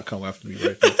do not come after me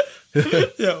right now.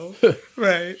 Yo,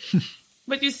 right.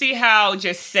 But you see how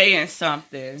just saying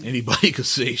something. Anybody could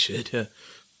say shit. Yeah.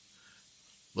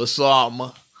 Let's,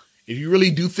 if you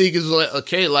really do think it's like,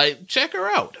 okay, like, check her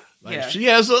out. Like, she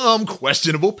has a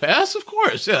questionable past, of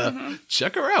course. Yeah. Mm-hmm.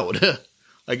 Check her out.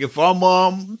 Like, if I'm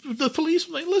the police,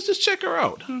 like, let's just check her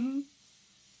out. Mm-hmm.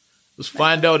 Let's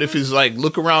find out if it's like,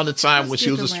 look around the time when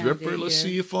she was a stripper. Let's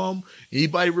see if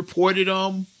anybody reported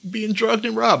being drugged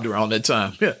and robbed around that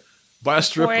time. Yeah. Buy a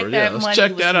stripper. Yeah, let's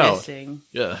check that out.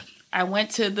 Yeah. I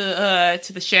went to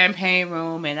the champagne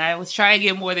room and I was trying to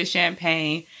get more of the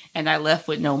champagne and I left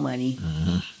with no money.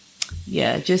 Mm-hmm.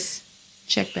 Yeah, just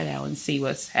check that out and see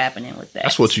what's happening with that.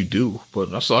 That's what you do.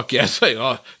 But I saw Cat say,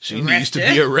 "Oh, she needs to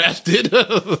be arrested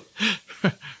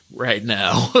right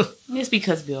now." It's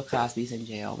because Bill Cosby's in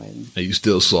jail, man. And you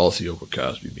still salty over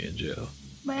Cosby being in jail?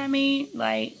 But I mean,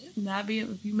 like,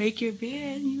 if you make your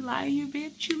bed, you lie in your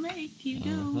bed that you make. You do.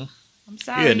 Mm-hmm. I'm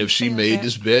sorry. Yeah, and if she made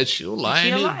this bed, she'll lie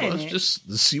in it. Let's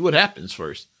just see what happens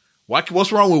first.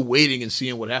 What's wrong with waiting and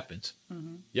seeing what happens?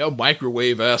 Mm-hmm. Y'all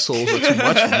microwave assholes are too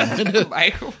much for me.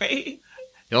 Microwave?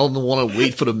 Y'all don't want to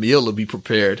wait for the meal to be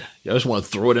prepared. Y'all just want to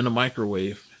throw it in the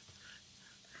microwave.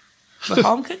 But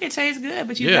home cooking tastes good,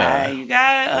 but you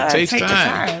gotta take the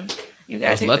time. You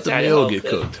gotta take let the meal get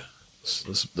cooked.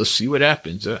 Let's see what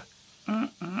happens.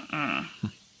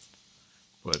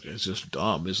 But it's just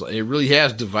dumb. It's like it really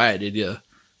has divided, yeah.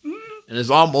 Mm-hmm. And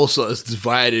it's almost it's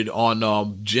divided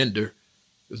on gender.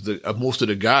 Most of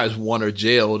the guys want her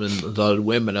jailed, and the other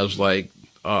women, I was like,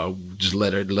 just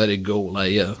let it go.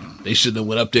 Like, yeah, they shouldn't have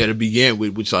went up there to begin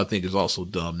with, which I think is also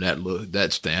dumb.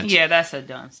 That stance. Yeah, that's a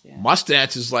dumb stance. My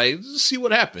stance is like, just see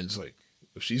what happens. Like,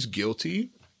 if she's guilty,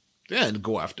 then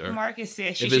go after her. Marcus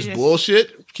said if it's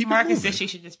bullshit, keep Marcus it moving. said she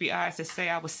should just be honest and say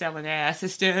I was selling ass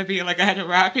instead of being like I had to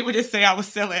rob people. Just say I was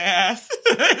selling ass.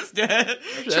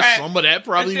 Some of that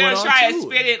probably went on try too. And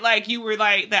spit it like you were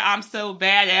like that. I'm so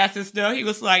badass and stuff. He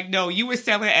was like, no, you were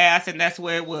selling ass, and that's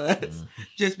what it was. Mm.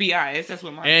 Just be honest. That's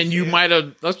what Marcus and said. You might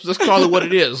have. Let's call it what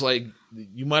it is. Like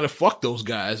you might have fucked those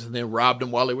guys and then robbed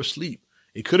them while they were asleep.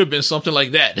 It could have been something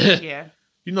like that. Yeah.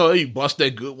 You know, you bust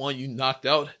that good one you knocked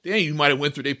out. Then you might have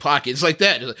went through their pockets like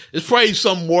that. It's probably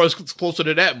something more closer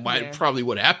to that. Probably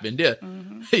what happened. Yeah,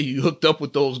 mm-hmm. You hooked up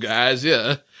with those guys.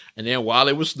 Yeah, and then while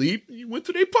they were asleep, you went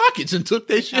through their pockets and took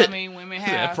their shit. I mean, women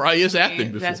have. That probably has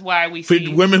happened before. That's why we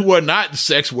see women who are not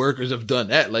sex workers have done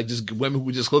that. Like just women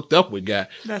who just hooked up with guys.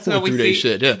 That's what we see.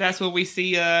 Shit. Yeah. That's what we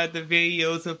see. The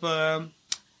videos of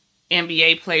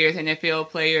NBA players,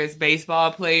 NFL players,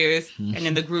 baseball players, mm-hmm. and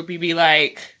then the group be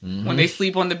like, mm-hmm. when they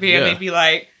sleep on the bed, they be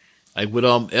like with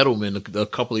Edelman a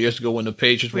couple of years ago when the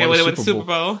Patriots won the Super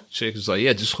Bowl. Chick is like,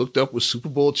 just hooked up with Super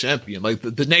Bowl champion. Like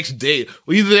the next day,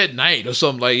 or either that night or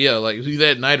something like, like either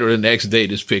that night or the next day,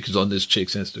 this picture's on this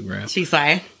chick's Instagram. She's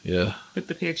like, yeah, with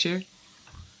the picture.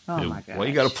 Oh my god! Why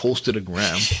you got to post to the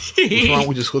gram? What's wrong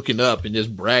with just hooking up and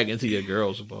just bragging to your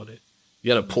girls about it?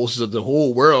 You got to post it. The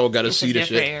whole world got to see the shit. It's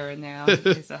a different era now.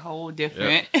 It's a whole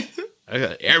different.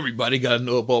 Everybody got to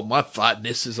know about my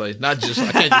thoughtness. It's like not just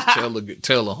I can't just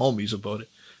tell the homies about it.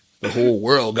 The whole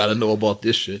world got to know about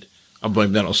this shit. I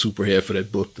blame that on Superhead for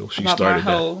that book though. She about started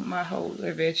my whole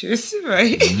adventures,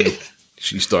 right? Mm-hmm.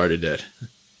 She started that.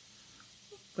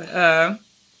 But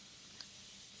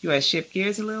you want to shift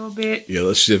gears a little bit? Yeah,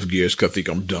 let's shift gears because I think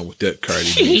I'm done with that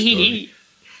Cardi B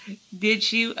story.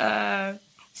 Did you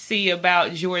see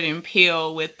about Jordan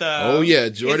Peele with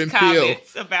Jordan Peele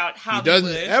about Hollywood? He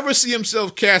doesn't ever see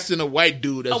himself casting a white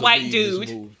dude as a white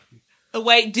dude. A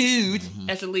white dude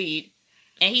as a lead.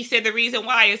 And he said the reason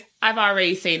why is I've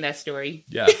already seen that story.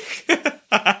 Yeah.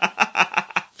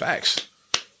 Facts.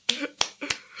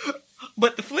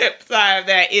 But the flip side of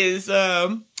that is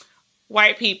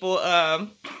white people,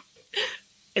 and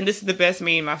this is the best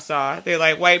meme I saw. They're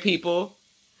like, white people,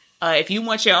 if you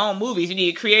want your own movies, you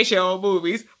need to create your own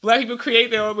movies. Black people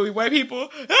create their own movies. White people,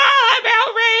 I'm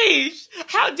outraged.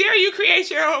 How dare you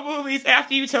create your own movies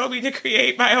after you told me to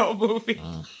create my own movie?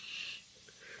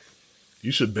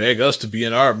 You should beg us to be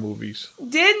in our movies.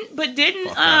 Didn't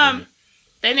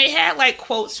then they had like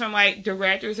quotes from like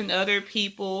directors and other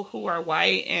people who are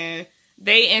white, and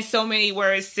they in so many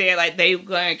words said like they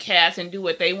gonna cast and do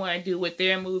what they want to do with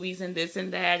their movies and this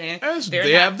and that, and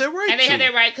they have their right. And they have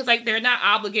their right because like they're not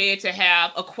obligated to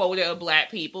have a quota of black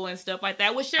people and stuff like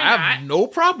that, which they're not. I have no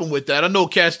problem with that. I know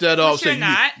cats that all say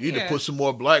you need to put some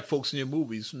more black folks in your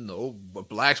movies. No, but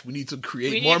blacks we need to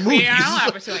create more movies. Create our own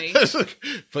opportunity.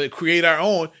 For create our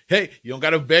own. Hey, you don't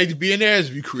gotta beg to be in there.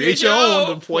 If you create your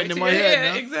own, I'm pointing in my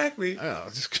head now. Exactly.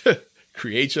 Just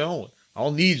create your own. I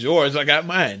don't need yours. I got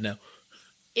mine now.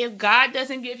 If God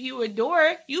doesn't give you a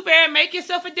door, you better make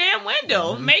yourself a damn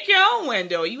window. Mm-hmm. Make your own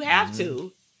window. You have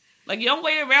to. Like, you don't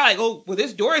wait around like, oh, well,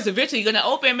 this door is eventually going to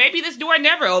open. Maybe this door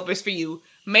never opens for you.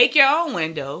 Make your own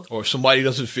window. Or if somebody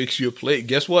doesn't fix your plate,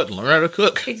 guess what? Learn how to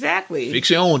cook. Exactly. Fix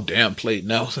your own damn plate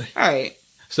now. All right.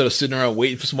 instead of sitting around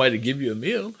waiting for somebody to give you a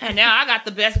meal. And now I got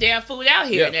the best damn food out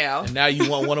here now. And now you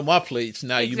want one of my plates.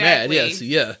 Now Exactly. you mad.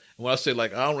 Yeah. When I say,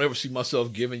 like, I don't ever see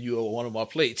myself giving you one of my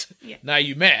plates. Yeah. Now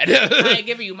you mad. I ain't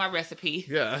giving you my recipe.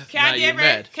 Yeah. Can I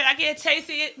get a taste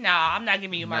of it? Nah, I'm not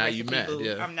giving you my recipe, mad. boo.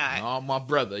 Yeah. I'm not. Oh, my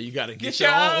brother. You got to get your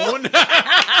your own. Old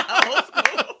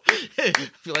school. I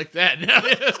feel like that now.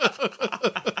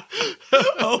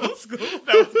 Old school.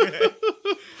 That was good.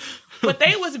 But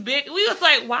they was big. We was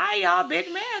like, why y'all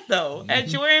big mad, though, at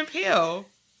Jordan Peele?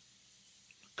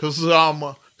 Because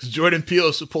Jordan Peele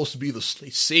is supposed to be the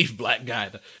safe black guy.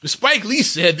 The Spike Lee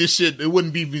said this shit, it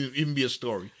wouldn't even be a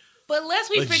story. But lest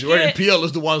we forget, Jordan Peele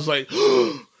is the one's like,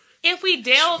 if we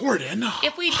delve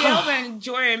in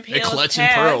Jordan Peele's they're clutching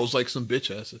past, pearls like some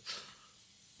bitch asses.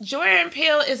 Jordan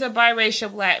Peele is a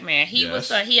biracial black man. He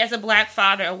has a black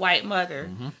father, a white mother.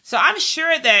 Mm-hmm. So I'm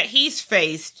sure that he's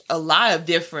faced a lot of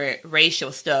different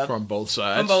racial stuff from both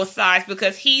sides.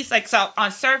 Because he's like, so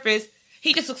on surface,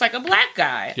 he just looks like a black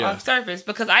guy on surface,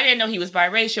 because I didn't know he was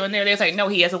biracial. And they was like, no,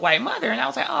 he has a white mother. And I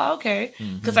was like, oh, okay.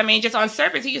 Because, I mean, just on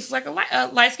surface, he just looks like a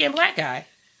light-skinned black guy.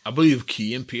 I believe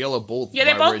Key and Peele are both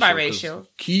they're both biracial.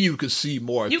 Key you could see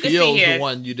more. Peele's the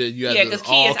one you did. You had because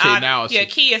Key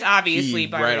is obviously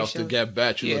biracial. Right off the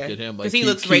bat, you look at him. Like, he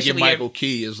looks racially... Michael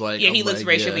Key is like... Yeah, he looks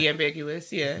racially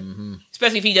ambiguous, Mm-hmm.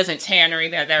 Especially if he doesn't tan or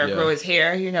that or grow his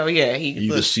hair, you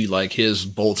can see, like,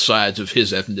 both sides of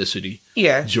his ethnicity.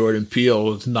 Yeah. Jordan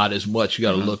Peele is not as much. You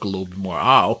got to look a little bit more.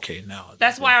 Okay, now.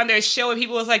 That's why on their show,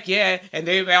 people was like, and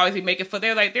they always be making fun.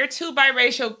 They're like, they're two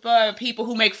biracial people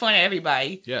who make fun of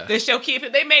everybody. Yeah. Their show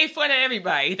they made fun of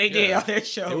everybody. They did on their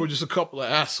show. They were just a couple of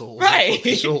assholes. Right.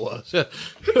 That's what the show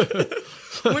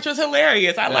was. Which was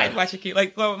hilarious. I liked watching Key.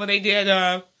 Like, when they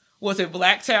did, was it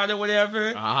Blacktown or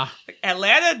whatever?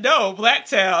 Atlanta? No,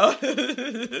 Blacktown.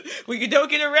 You don't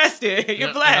get arrested.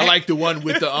 You're black. I like the one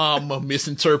with the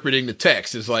misinterpreting the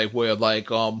text. It's like where like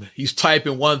he's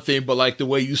typing one thing, but like the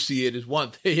way you see it is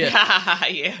one thing. Yeah.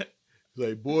 Yeah.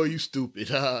 Like, boy, you stupid.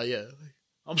 Yeah.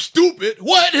 I'm stupid.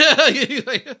 What?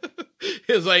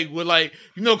 It's like, we're like,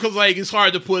 because like it's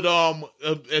hard to put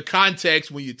a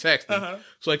context when you text him.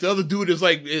 So like the other dude is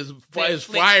like is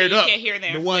fired up. You can't hear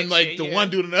the one like the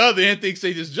one dude on the other end thinks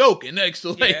they just joking next.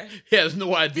 So like he has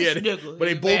no idea. But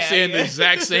they both saying the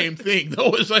exact same thing.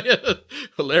 Though it's like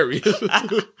hilarious.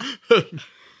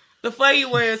 The funny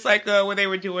one is like when they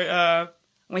were doing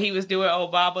when he was doing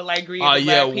Obama like greeting the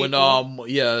black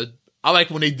people. I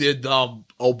like when they did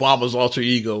Obama's alter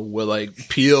ego, where like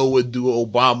Peele would do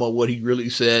Obama what he really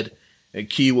said, and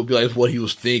Key would be like what he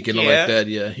was thinking, or like that.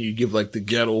 Yeah, he'd give like the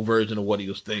ghetto version of what he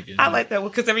was thinking. I like that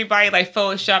because everybody like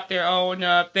photoshopped their own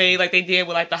thing, like they did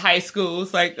with like the high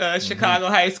schools, like Chicago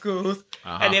high schools,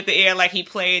 and at the end, like he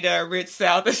played Rich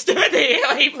South instead. At the end,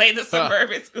 like, he played the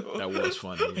suburban school. That was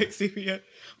funny. Yeah.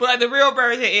 But like, the real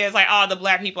version is like all the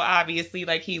black people, obviously,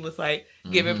 like he was like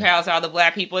giving pounds to all the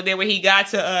black people. And then when he got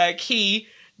to Key,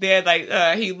 then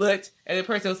like he looked and the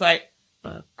person was like,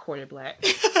 quarter black.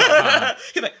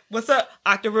 He's like, what's up?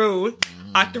 Octoroon.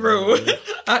 Octoroon.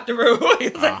 Octoroon. He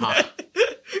was like that.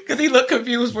 Because he looked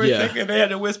confused for a second. They had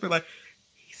to whisper like,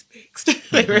 he's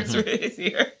mixed. They whispered in his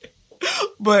ear.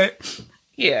 But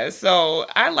yeah, so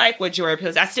I like what Jordan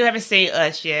Peele. I still haven't seen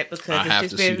Us yet because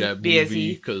it's just been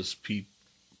busy. Because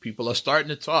people are starting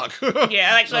to talk.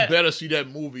 Yeah, like so I better see that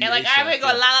movie. And like I would go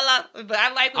la la la, but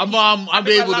I like. I'm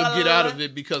able to get out of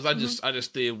it because I just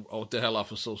stay the hell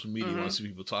off of social media when I see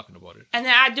people talking about it. And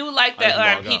then I do like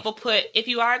that people put, if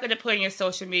you are going to put in your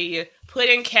social media, put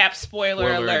in cap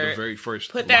spoiler alert. The very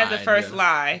first put that as the first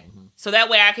line. So that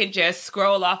way I can just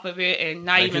scroll off of it and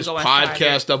not even go inside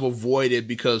podcast I've avoided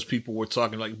because people were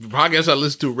talking, like, podcasts I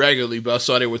listen to regularly, but I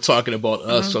saw they were talking about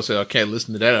Us, so I said, I can't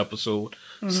listen to that episode.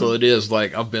 So it is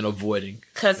like I've been avoiding.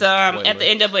 Because at the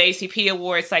NAACP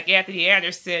Awards, like Anthony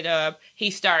Anderson,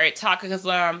 he started talking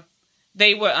because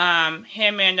they were,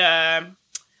 him and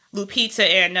Lupita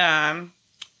and,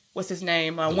 what's his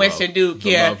name? Winston Duke.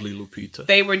 The lovely Lupita.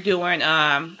 They were doing,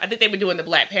 I think they were doing the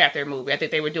Black Panther movie. I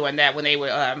think they were doing that when they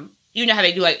were, you know how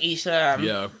they do like each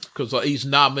because each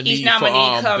nominee for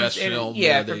comes best in, film.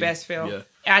 For best film. Yeah.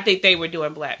 And I think they were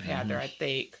doing Black Panther, I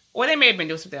think. Or they may have been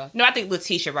doing something else. No, I think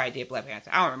Letitia Wright did Black Panther.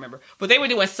 I don't remember. But they were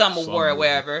doing some award or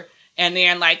whatever. And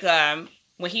then like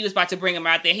when he was about to bring him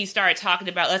out there, he started talking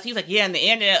about Us. He was like, yeah, and the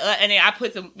end of and then I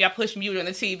pushed mute on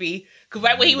the TV. Because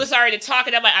right when he was already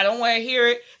talking, I'm like, I don't want to hear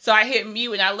it. So I hit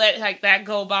mute and I let like that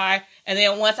go by. And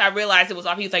then once I realized it was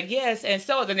off, he was like, yes. And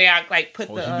so then I like put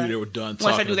the... Once you knew they were done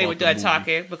talking. Once I knew they were done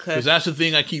talking. Because that's the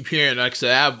thing I keep hearing. Like I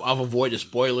said, I've avoided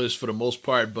spoilers for the most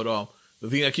part. But The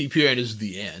thing I keep hearing is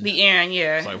the end. The end,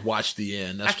 yeah. It's like, watch the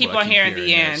end. That's I keep what on hearing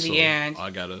the end, so the end.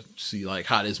 I gotta see like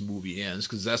how this movie ends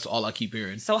because that's all I keep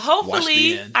hearing. So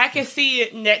hopefully I can see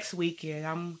it next weekend.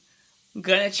 I'm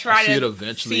gonna try to see it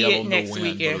eventually. See it next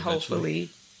weekend, hopefully.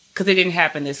 Because it didn't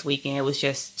happen this weekend. It was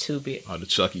just too big. Oh, the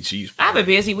Chuck E. Cheese. I have a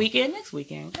busy weekend next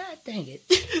weekend. God dang it.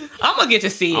 I'm going to get to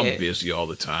see it. I'm busy all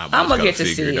the time. I'm going to get to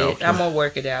see it. I'm going to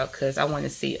work it out because I want to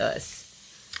see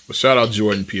us. Well, shout out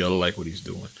Jordan Peele. I like what he's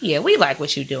doing. Yeah, we like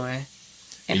what you're doing.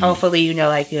 And hopefully,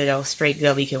 Straight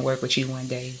Gully can work with you one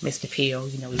day. Mr. Peele,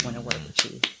 we want to work with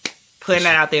you. Putting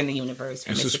that out there in the universe.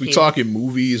 And since we're talking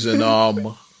movies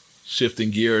and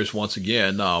shifting gears once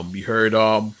again, we heard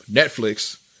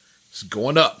Netflix is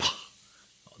going up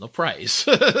on the price.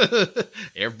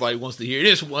 Everybody wants to hear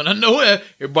this one. I know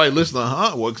everybody listening,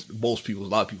 huh? Well, a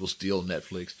lot of people steal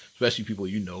Netflix, especially people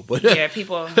But yeah,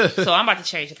 people. So I'm about to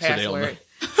change the password.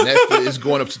 Netflix is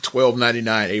going up to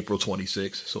 $12.99 April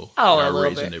 26th. So they're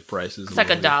raising their prices. It's like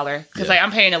 $1 because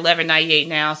I'm paying $11.98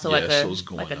 now. So so it's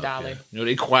going like $1. Yeah.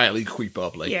 They quietly creep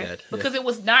up like that. Because it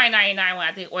was $9.99 when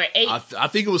I think, or $8. I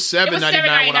think it was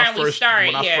 $7.99 when I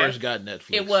first got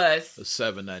Netflix. It was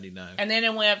 $7.99, and then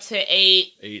it went up to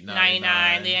 $8.99,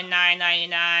 then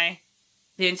 $9.99.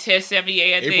 Then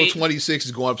 $10.78. April 26th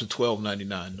is going up to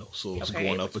 $12.99 though, so it's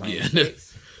going up again.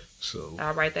 So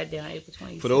I'll write that down. April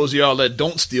 26th. For those of y'all that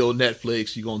don't steal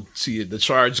Netflix, you're gonna see it. The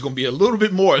charge is gonna be a little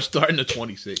bit more starting the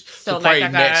 26th. So probably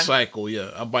next cycle,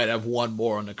 I might have one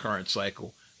more on the current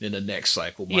cycle. Then the next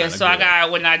cycle. So I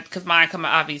got because mine come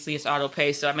obviously it's auto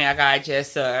pay. So I gotta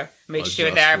just make sure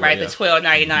that I write the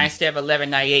 $12.99 instead of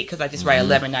 $11.98 because I just write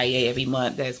 $11.98 every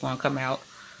month that's gonna come out.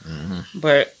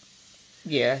 But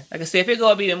yeah, like I said, if it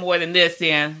gonna be more than this,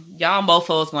 then y'all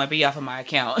mofos gonna be off of my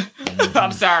account.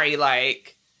 I'm sorry,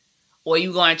 or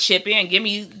you gonna chip in? Give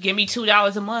me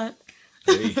 $2 a month.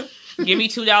 Hey. Give me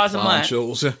 $2 a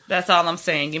month. That's all I'm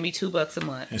saying. Give me $2 a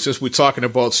month. And since we're talking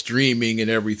about streaming and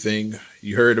everything,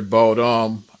 you heard about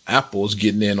Apple's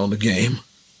getting in on the game.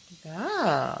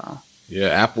 Oh. Yeah,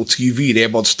 Apple TV. They're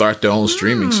about to start their own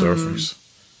streaming service.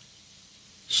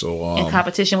 So in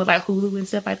competition with like Hulu and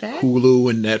stuff like that.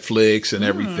 Hulu and Netflix and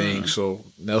everything. So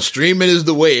now streaming is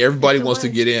the way. Everybody wants to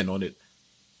get in on it.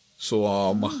 So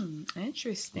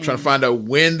interesting. I'm trying to find out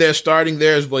when they're starting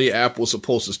theirs, but Apple's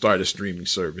supposed to start a streaming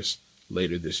service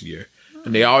later this year.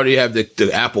 And they already have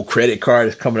the Apple credit card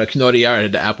that's coming out. They already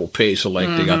had the Apple Pay, so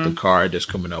they got the card that's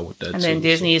coming out with that. And then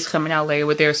Disney is coming out later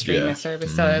with their streaming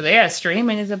service. So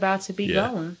streaming is about to be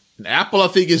going. And Apple, I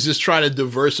think, is just trying to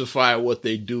diversify what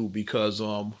they do because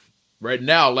right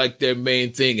now, their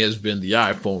main thing has been the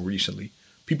iPhone recently.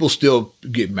 People still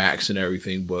get Macs and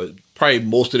everything, but probably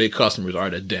most of their customers are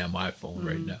the damn iPhone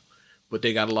right now. But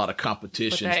they got a lot of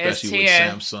competition, especially with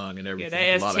Samsung and everything.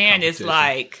 Yeah, the S10 is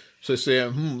like... So they're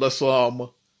saying, let's...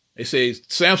 They say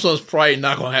Samsung's probably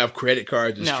not going to have credit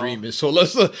cards and streaming. So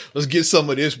let's get some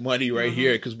of this money right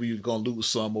here because we're going to lose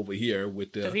some over here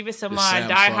with the Because even some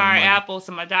diehard Apple,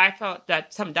 some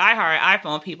diehard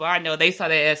iPhone people I know, they saw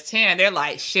the S10. They're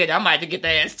like, shit, I might have to get the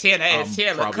S10. That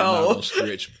S10 look cold.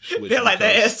 They're like,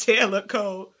 that S10 look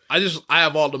cold. I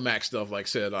have all the Mac stuff, like I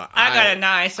said. I got a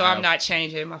 9, so I'm not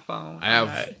changing my phone. I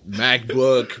have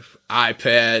MacBook,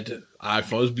 iPad,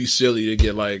 iPhone. It'd be silly to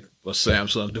get a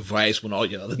Samsung device when all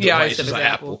your other devices are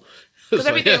Apple. Because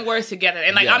everything works together.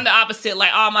 And I'm the opposite.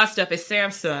 All my stuff is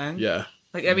Samsung. Yeah.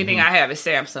 Everything I have is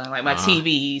Samsung. My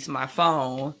TVs, my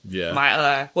phone. Yeah.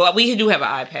 My we do have an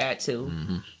iPad too,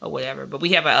 or whatever. But we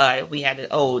have we had an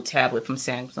old tablet from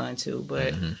Samsung too.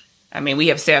 But we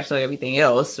have Samsung everything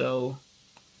else. So,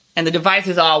 and the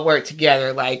devices all work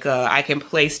together. I can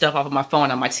play stuff off of my phone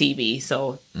on my TV.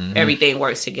 So everything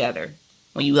works together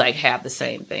when you have the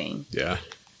same thing. Yeah.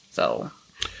 So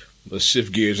let's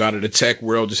shift gears out of the tech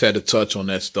world. Just had to touch on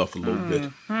that stuff a little bit.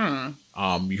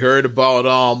 You heard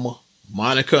about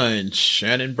Monica and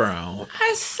Shannon Brown.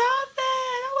 I saw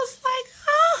that. I was like,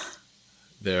 huh?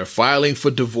 They're filing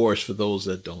for divorce for those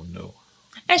that don't know.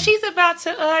 And she's about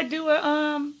to do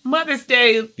a Mother's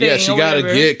Day thing. Yeah, she got a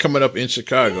gig coming up in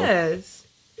Chicago. Yes.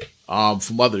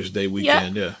 For Mother's Day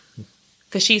weekend, yeah.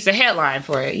 Because she's the headline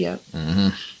for it, yep.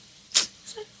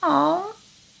 It's like, aw.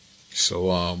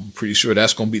 So I'm pretty sure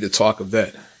that's going to be the talk of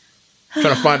that. I'm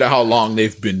trying to find out how long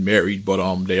they've been married,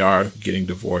 but they are getting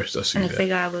divorced. I see and if they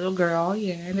got a little girl,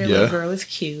 and their little girl is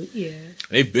cute,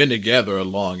 They've been together a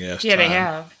long ass time. Yeah, they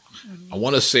have. I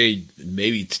want to say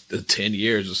maybe 10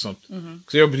 years or something.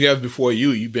 Because they were together before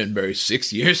you. You've been married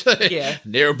 6 years. Yeah.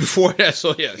 And they were before that,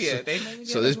 so yes. Yeah,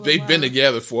 they've been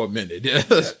together for a minute.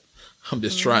 I'm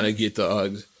just trying to get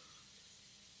the...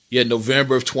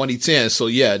 November of 2010. So,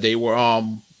 they were...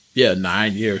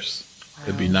 9 years.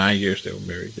 It'd be 9 years they were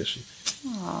married this year.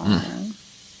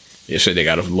 They said they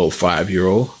got a little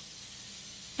 5-year-old.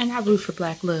 And I root for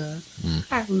black love.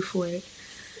 I root for it.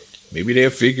 Maybe they'll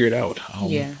figure it out.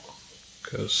 Yeah.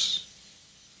 Because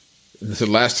the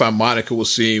last time Monica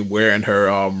was seen wearing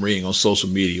her ring on social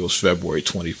media was February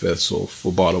 25th. So for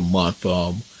about a month,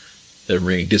 that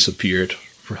ring disappeared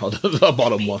for about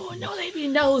a month. People know they be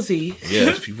nosy.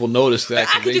 Yes, people notice that.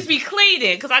 I could just be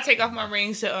cleaning because I take off my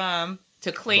rings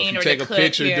to clean or to cook. Take a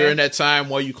picture during that time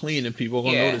while you cleaning, people are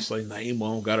gonna notice like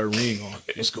Naima got her ring on.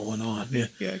 What's going on?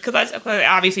 Yeah, because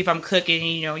obviously if I'm cooking,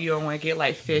 you don't want to get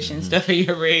like fish and stuff in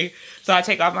your ring, so I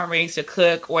take off my rings to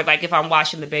cook, or like if I'm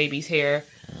washing the baby's hair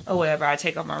or whatever, I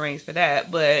take off my rings for that.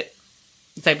 But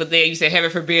it's like, but then you say, heaven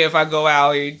forbid if I go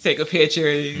out and take a picture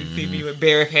and you see me with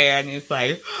bare hair, and it's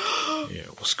like, yeah,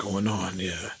 what's going on?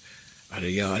 Yeah. Are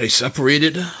they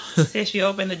separated? Since you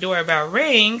opened the door about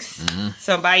rings,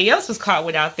 somebody else was caught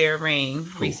without their ring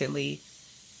recently.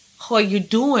 How are you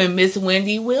doing, Miss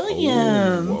Wendy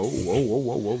Williams?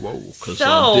 Whoa. Because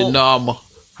didn't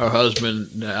her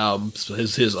husband,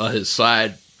 his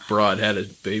side broad had a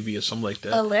baby or something like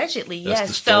that? Allegedly,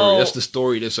 yes. That's the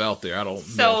story that's out there. I don't know.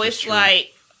 So it's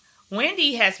like,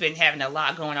 Wendy has been having a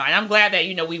lot going on. I'm glad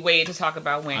that, we waited to talk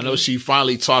about Wendy. I know she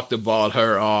finally talked about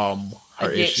her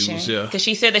addiction, issues, yeah. Because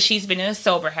she said that she's been in a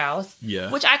sober house,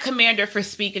 yeah. Which I commend her for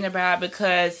speaking about,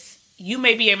 because you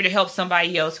may be able to help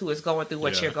somebody else who is going through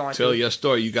what you're going through. Tell your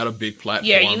story. You got a big platform.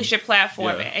 Yeah, use your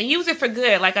platform and use it for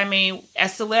good. Like,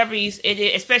 as celebrities,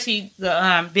 especially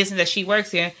the business that she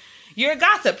works in, you're a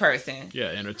gossip person. Yeah,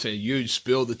 entertain. You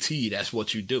spill the tea. That's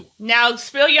what you do. Now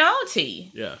spill your own tea.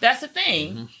 Yeah, that's the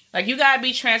thing. Like, you gotta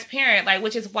be transparent. Like,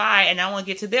 which is why, and I want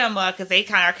to get to them because they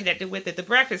kind of are connected with it, the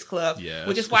Breakfast Club. Yeah,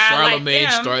 which is why Charlamagne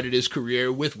started his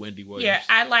career with Wendy Williams. Yeah,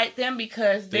 I like them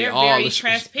because they're very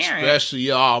transparent.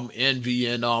 Especially Envy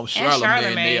and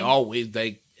Charlamagne. They always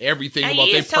everything and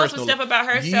about their personal. Some stuff about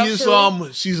herself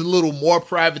too. She's a little more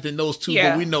private than those two,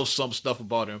 but we know some stuff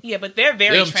about them. Yeah, but they're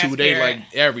very transparent. Them two, they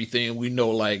like everything. We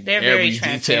know like they're every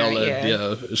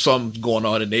detail. Something going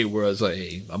on in their world. It's like,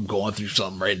 hey, I'm going through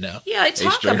something right now. Yeah,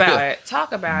 talk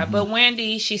about it. But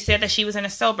Wendy, she said that she was in a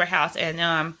sober house,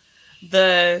 and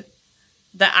the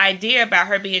idea about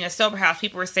her being in a sober house,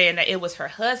 people were saying that it was her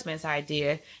husband's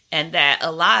idea, and that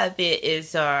a lot of it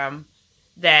is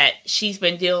that she's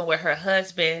been dealing with her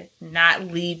husband not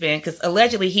leaving, because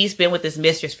allegedly he's been with his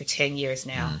mistress for 10 years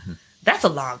now. That's a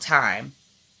long time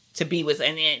to be with,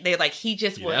 and they're like, he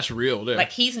just was, that's real there.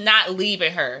 Like, he's not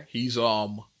leaving her. He's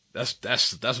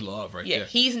that's love right there. Yeah,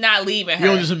 he's not leaving her.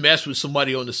 You don't just mess with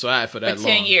somebody on the side for that for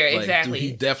 10 long. years, like, exactly. Dude,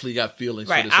 he definitely got feelings.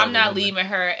 Right, for this I'm not leaving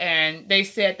her, and they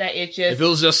said that it just, if it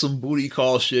was just some booty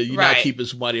call shit, you're not keeping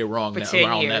somebody around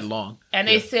that long. And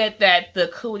they said that the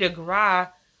coup de grace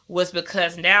was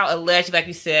because now, allegedly, like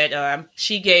you said,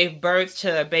 she gave birth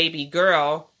to a baby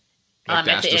girl at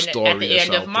the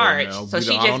end of March. So she just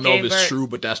gave birth. I don't know if it's true,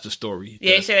 but that's the story.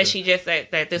 Yeah, they said that she just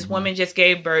that this woman just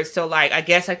gave birth. So, like, I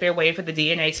guess like they're waiting for the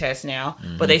DNA test now.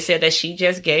 But they said that she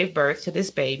just gave birth to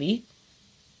this baby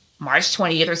March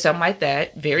 20th or something like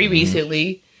that, very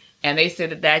recently. And they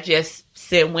said that just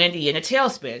sent Wendy in a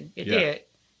tailspin. It did.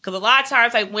 Because a lot of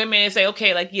times, like, women say,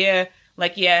 okay, okay,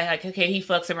 he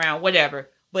fucks around, whatever.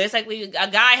 But it's like a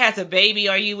guy has a baby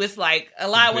or you, it's like a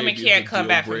lot of women can't come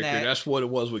back from that. That's what it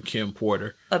was with Kim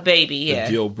Porter. A baby, yeah.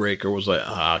 The deal breaker was like,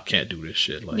 I can't do this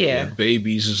shit. Like,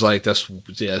 babies is like, that's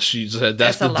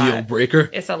the deal breaker.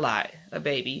 It's a lot, a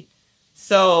baby.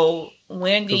 So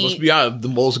Wendy, let's be honest, the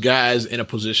most guys in a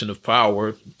position of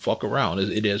power fuck around.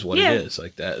 It is what it is,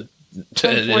 like that.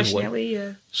 Unfortunately,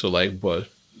 yeah. So like, but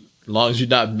as long as you're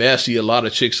not messy, a lot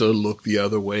of chicks will look the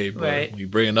other way. But when you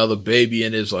bring another baby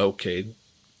in, it's like, okay,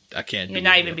 I can't do it. You're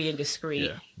not even being discreet.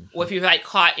 Yeah. Or if you're like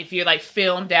caught, if you're like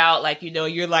filmed out, like,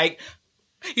 you're like,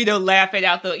 laughing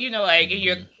out the, like in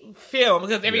your film,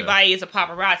 because everybody is a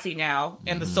paparazzi now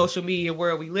in the social media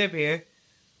world we live in.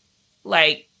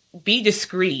 Like, be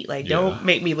discreet. Like, don't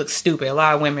make me look stupid. A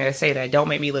lot of women say that. Don't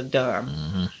make me look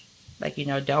dumb. Like,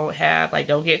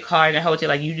 don't get caught in a hotel.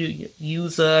 Like, you do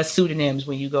use pseudonyms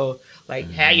when you go. Like,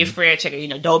 have your friend check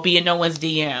it. Don't be in no one's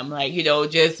DM. Like,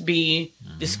 just be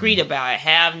discreet about it.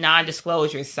 Have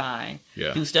non-disclosure sign.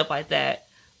 Yeah. Do stuff like that.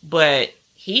 But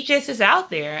he just is out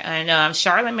there. And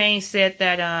Charlamagne said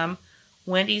that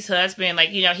Wendy's husband, like,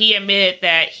 he admitted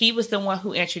that he was the one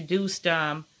who introduced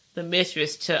the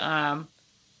mistress to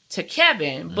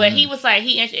Kevin, but he was like,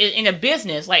 in a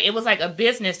business, like, it was like a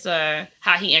business,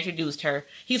 how he introduced her.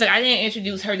 He's like, I didn't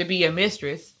introduce her to be a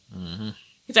mistress.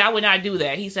 He's He said, I would not do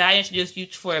that. He said, I introduced you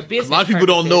for a business. A lot of people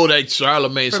don't know that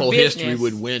Charlamagne's whole business. history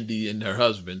with Wendy and her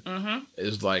husband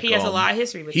is like he has a lot of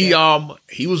history with them.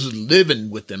 He was living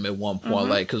with them at one point,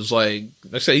 like because like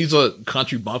I said, he's a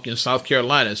country bumpkin in South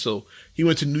Carolina, so he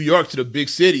went to New York to the big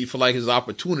city for like his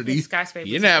opportunity. He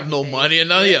didn't have no money and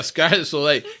none. Yeah, Sky. So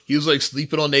like he was like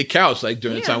sleeping on their couch like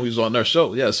during the time he was on their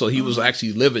show. Yeah, so he was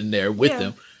actually living there with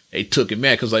them. They took him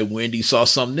in because like Wendy saw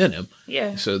something in him.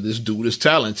 Yeah. So this dude is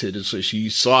talented, and so she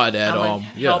saw that.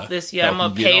 Help this. Yeah, I'm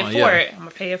gonna pay it for it. I'm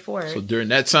gonna pay it for it. So during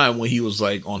that time when he was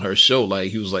like on her show, like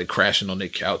he was like crashing on their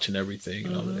couch and everything.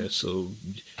 And all that. So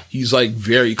he's like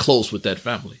very close with that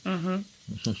family.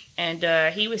 And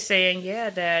he was saying,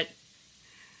 that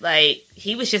like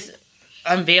he was just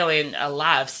unveiling a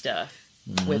lot of stuff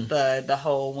with the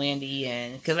whole Wendy,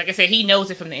 and because like I said, he knows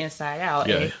it from the inside out.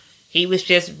 Yeah. And he was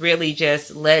just really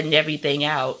just letting everything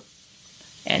out.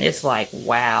 And it's like,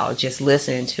 wow, just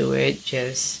listening to it,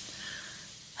 just...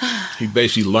 He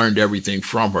basically learned everything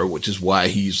from her, which is why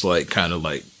he's like kind of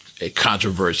like a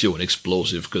controversial and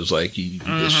explosive, because like she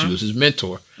was his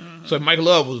mentor. So Michael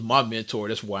Love was my mentor.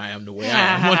 That's why I am the way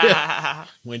I am.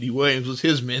 Wendy Williams was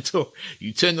his mentor.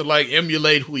 You tend to like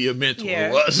emulate who your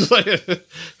mentor was.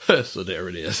 So there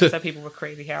it is. Some people were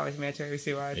crazy how his mentor. You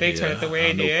see why they turned out the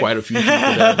way they did. Quite a few people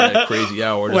that had crazy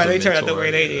Howard. Why they turned out the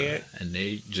way they did, and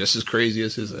they just as crazy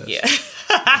as his ass. Yeah.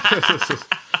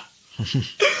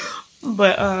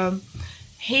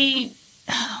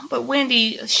 But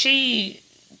Wendy, she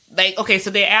like okay. So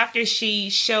then after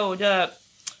she showed up.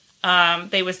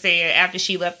 They were saying after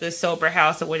she left the sober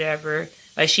house or whatever,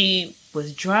 like she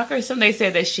was drunk or something. They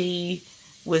said that she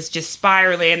was just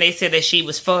spiraling. They said that she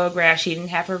was photographed. She didn't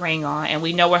have her ring on, and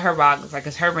we know what her rock looks like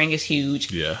because her ring is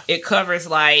huge. Yeah, it covers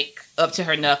like up to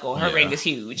her knuckle. Her ring is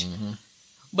huge.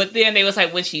 But then they was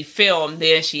like when she filmed,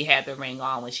 then she had the ring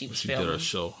on when she was filming. Did her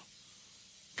show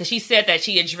because she said that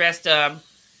she addressed.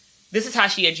 This is how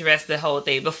she addressed the whole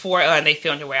thing before they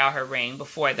filmed her without her ring.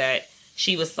 Before that,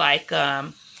 she was like.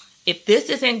 If this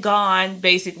isn't gone,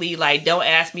 basically, like, don't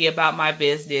ask me about my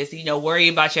business. Worry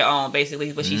about your own, basically,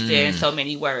 is what she said in so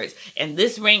many words. And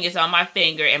this ring is on my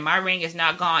finger, and my ring is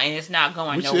not gone, and it's not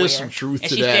going nowhere. There's some truth to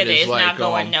that. And she said that it's like, not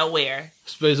going nowhere.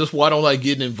 That's why I don't like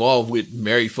getting involved with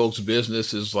married folks'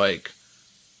 business. Is like,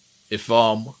 if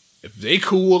they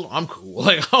cool, I'm cool.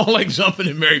 Like I don't like jumping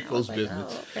in married folks'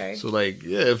 business. Oh, okay. So like,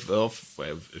 yeah,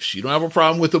 if she don't have a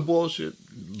problem with the bullshit,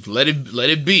 let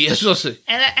it be. That's what I say.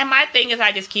 And my thing is,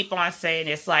 I just keep on saying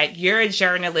it's like you're a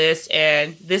journalist,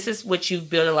 and this is what you've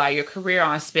built a lot of your career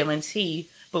on, spilling tea.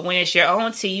 But when it's your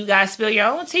own tea, you gotta spill your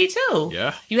own tea too.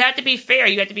 Yeah. You have to be fair.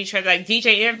 You have to be like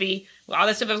DJ Envy. All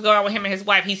the stuff that was going on with him and his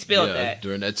wife, he spilled that.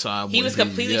 During that time. He was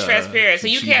completely transparent. So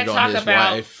you can't talk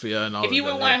about... if you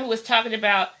were one who was talking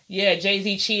about,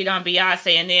 Jay-Z cheated on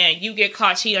Beyonce, and then you get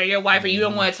caught cheating on your wife, or you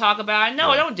don't want to talk about it.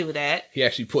 No, don't do that. He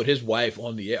actually put his wife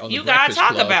on the air. You got to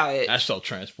talk about it. That's so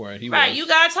transparent. You got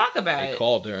to talk about it. They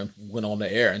called her and went on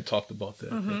the air and talked about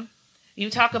that. Mm-hmm. You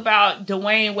talk about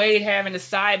Dwayne Wade having a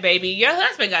side baby. Your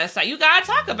husband got a side. You got to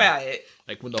talk about it.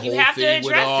 Like when the whole thing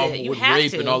with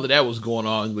rape and all of that was going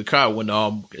on with Kyle, when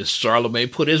Charlamagne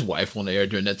put his wife on the air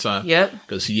during that time. Yep.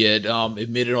 Because he had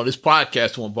admitted on his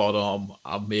podcast about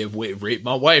I may have raped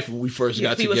my wife when we first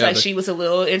got together. He was like she was a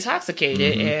little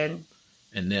intoxicated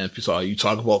and then you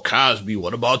talk about Cosby.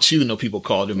 What about you? People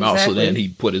called him out. So then he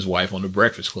put his wife on the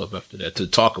Breakfast Club after that to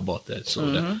talk about that.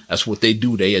 So that's what they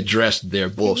do. They address their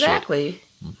bullshit. Exactly.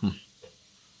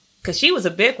 Because she was a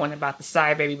big one about the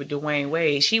side baby with Dwayne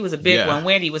Wade. She was a big one.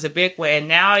 Wendy was a big one. And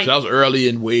now... that was early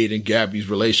in Wade and Gabby's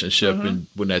relationship and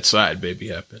when that side baby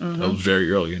happened. That was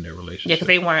very early in their relationship. Yeah, because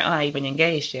they weren't even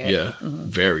engaged yet. Yeah,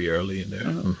 very early in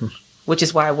there. Which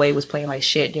is why Wade was playing like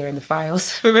shit during the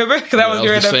finals. Remember? Because that was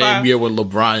during the same year when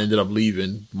LeBron ended up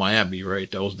leaving Miami,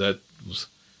 right? Was at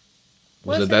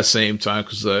that same time?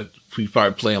 Because he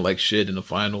probably playing like shit in the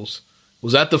finals.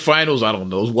 Was that the finals? I don't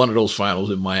know. It was one of those finals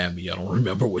in Miami. I don't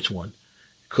remember which one.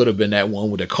 Could have been that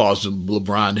one that caused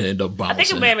LeBron to end up bouncing. I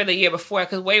think it may have been the year before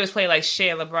because Wade was playing like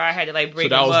shit. LeBron had to like bring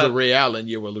him up. So that was the Ray Allen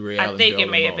year where Ray Allen. I think it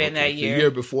may have been that year. The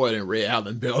year before, then Ray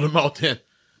Allen bailed him out then.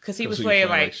 Because he was playing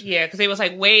because it was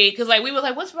like Wade. Because like we were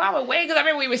like, what's wrong with Wade? Because I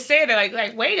remember we were saying that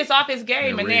like Wade is off his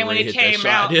game. And then when it came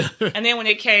out, and then when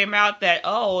it came out that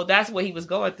that's what he was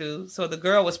going through. So the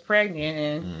girl was pregnant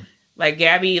and like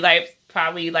Gabby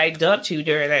probably left you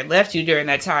during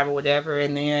that time or whatever,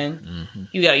 and then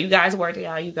you guys worked it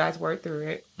out. You guys worked through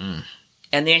it,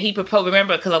 and then he proposed.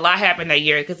 Remember, because a lot happened that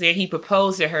year. Because then he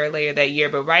proposed to her later that year.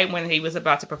 But right when he was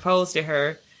about to propose to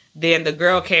her, Then the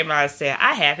girl came out and said,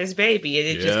 I have his baby. And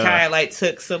it just kind of like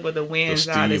took some of the wins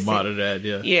out of that,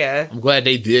 Yeah. I'm glad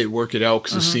they did work it out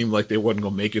because it seemed like they wasn't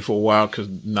going to make it for a while because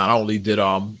not only did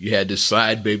you had this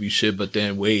side baby shit, but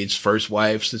then Wade's first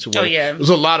wife situation. Oh, yeah. There was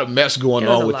a lot of mess going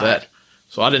on with that.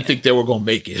 So I didn't think they were going to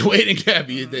make it. Wade and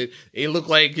Gabby, they looked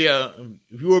like, if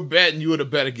you were betting, you would have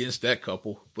bet against that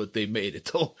couple, but they made it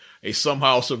though. They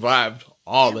somehow survived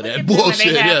all of that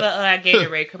bullshit. They have a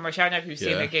Gatorade commercial. I don't know if you've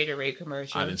seen the Gatorade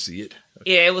commercial. I didn't see it.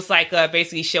 Yeah, it was like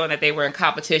basically showing that they were in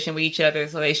competition with each other.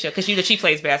 So they show because she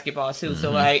plays basketball too.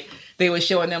 So like they were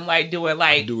showing them like doing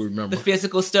like the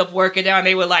physical stuff, working out.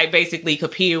 They were like basically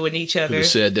competing with each other. They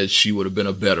said that she would have been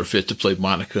a better fit to play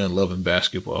Monica in Love and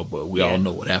Basketball, but we all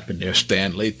know what happened there.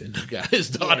 Stan Lathan got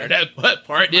his daughter that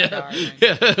part. Yeah,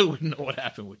 we know what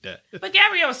happened with that. But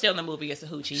Gabrielle was still in the movie as a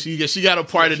hoochie. She got a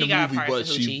part in the movie, but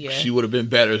she would have been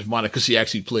better as Monica because she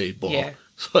actually played ball. Yeah.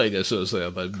 So I guess so.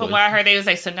 From what I heard, they was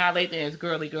like, so now Lathan is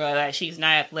girly girl. Like she's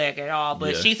not athletic at all,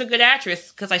 but she's a good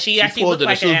actress because like she actually looked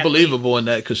like she was believable in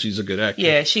that because she's a good actress.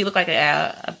 Yeah, she looked like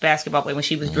a basketball player when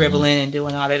she was dribbling and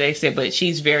doing all that. They said, but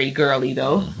she's very girly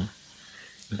though.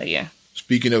 But yeah.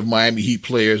 Speaking of Miami Heat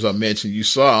players, I mentioned you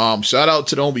saw shout out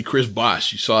to the homie Chris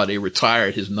Bosh. You saw they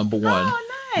retired his number one. Oh,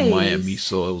 nice. In Miami,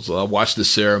 so it was. I watched the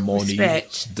ceremony. Respect.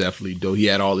 It's definitely though. He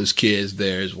had all his kids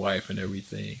there, his wife, and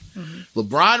everything.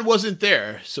 LeBron wasn't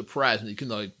there, surprisingly.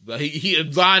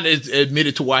 LeBron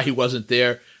admitted to why he wasn't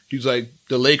there. He was like,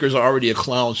 the Lakers are already a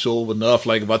clown show enough.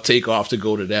 Like, if I take off to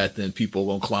go to that, then people are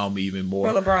going to clown me even more.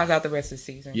 Well, LeBron's out the rest of the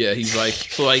season. Yeah, he's like,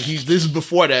 this is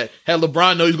before that. Had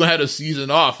LeBron know he's going to have the season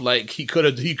off, like, he could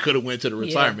have went to the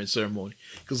retirement ceremony.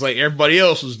 Because, like, everybody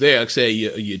else was there. Like, say,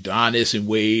 Udonis and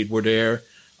Wade were there.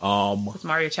 Was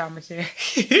Mario Chalmers there?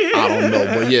 I don't know,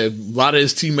 but yeah, a lot of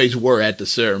his teammates were at the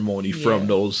ceremony from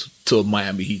those to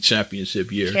Miami Heat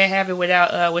championship year. Can't have it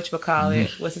without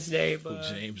whatchamacallit. What's his name?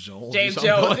 James Jones. James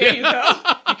Jones. There you go.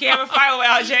 You can't have a final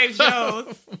without James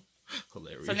Jones.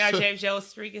 Hilarious. So now James Jones'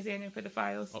 streak is in for the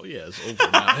finals. Oh yeah, it's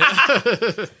over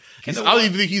now. I don't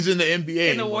even think he's in the NBA.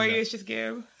 Can the Warriors just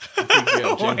give him?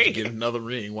 Get another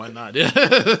ring. Why not? Get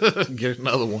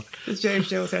another one. Because James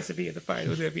Jones has to be in the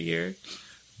finals every year.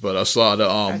 But I saw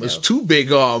there's two big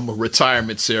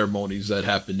retirement ceremonies that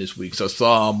happened this week. So I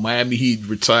saw Miami Heat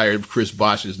retired Chris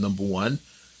Bosh as number one,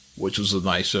 which was a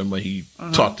nice ceremony. He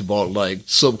talked about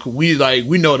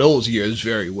we know those years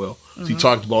very well. So he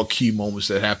talked about key moments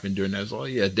that happened during that. So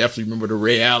definitely remember the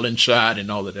Ray Allen shot and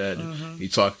all of that.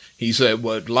 He said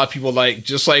what a lot of people like,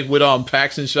 just like with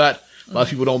Paxson shot, a lot of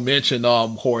people don't mention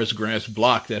Horace Grant's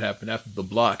block that happened after the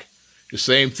block. The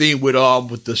same thing with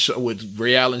with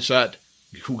Ray Allen shot.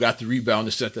 Who got the rebound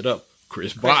and set that up?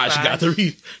 Chris Bosh got the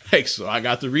rebound. So I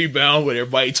got the rebound when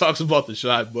everybody talks about the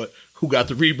shot, but who got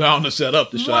the rebound to set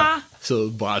up the shot? So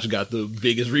Bosh got the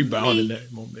biggest rebound in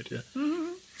that moment. Yeah.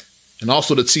 And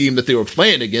also the team that they were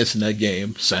playing against in that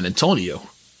game, San Antonio.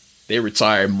 They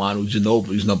retired Manu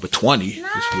Ginobili's number 20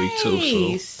 this week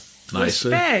too. So nice.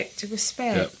 Respect.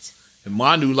 Yep. And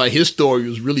Manu, like his story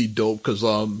was really dope because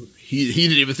he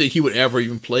didn't even think he would ever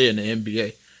even play in the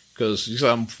NBA. Because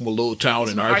I'm from a little town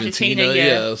in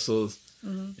Argentina. So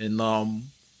and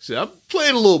see, I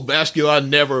played a little basketball. I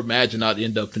never imagined I'd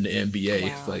end up in the NBA.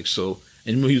 Wow. Like so,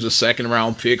 and he was a second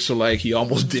round pick, so like he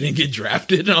almost didn't get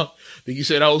drafted. I think he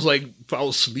said I was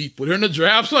asleep with her in the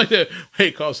draft like that.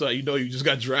 Hey, cause you just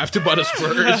got drafted by the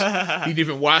Spurs. He didn't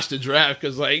even watch the draft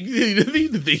because like he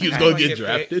didn't think he was gonna get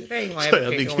drafted. So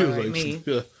I think he was like me.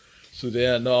 So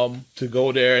then to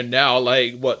go there and now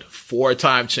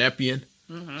 4-time champion.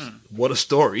 What a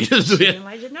story.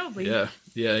 Yeah.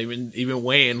 Even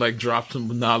Wayne dropped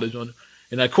some knowledge on it.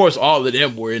 And of course all of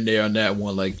them were in there on that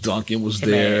one. Like Duncan was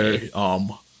there.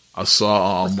 I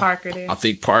saw was Parker there? I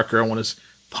think Parker, I want to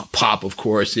Pop, of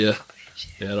course, yeah.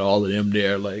 They had all of them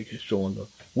there showing the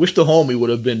wish the homie would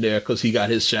have been there because he got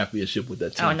his championship with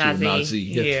that team. Oh, Nazi.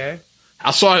 Yeah.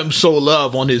 I saw him show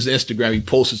love on his Instagram. He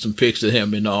posted some pics of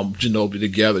him and Ginobili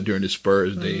together during his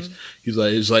Spurs days. He's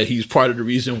he's part of the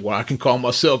reason why I can call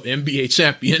myself NBA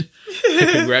champion.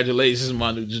 Congratulations,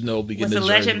 Manu Ginobili. Was the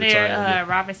legend there,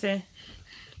 Robinson?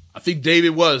 I think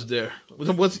David was there. I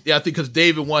think because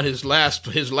David won his last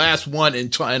one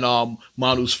and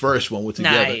Manu's first one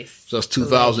together. Nice. So that's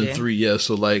 2003. Yeah,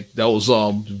 so that was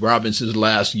Robinson's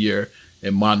last year,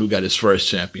 and Manu got his first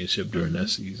championship during that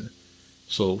season.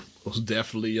 So it was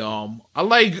definitely I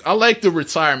like the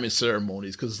retirement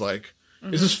ceremonies because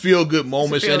it's just feel good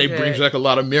moments and it brings back a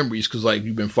lot of memories because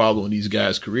you've been following these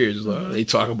guys' careers. They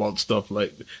talk about stuff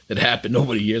that happened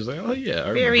over the years. Oh yeah, I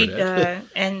remember that.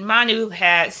 And Manu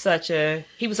had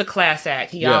he was a class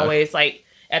act. He always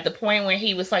at the point where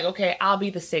he was okay, I'll be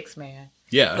the sixth man.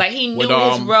 Yeah. Like, he knew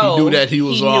his role. He knew that he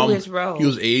knew his role. He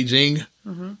was aging.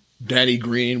 Mm-hmm. Danny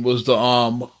Green was the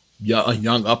a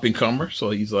young up-and-comer.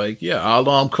 So he's like, yeah,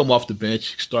 I'll come off the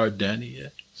bench, start Danny. Yeah.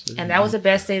 So, and that was the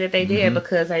best thing that they did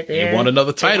because they won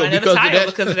another title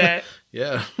because of that.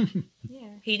 Yeah.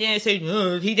 He didn't say,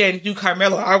 he didn't do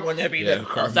Carmelo. I want to be I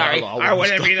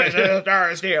want to be the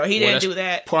star still. He didn't do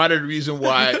that. Part of the reason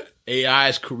why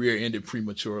AI's career ended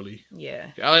prematurely.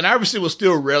 Yeah. Allen Iverson was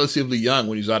still relatively young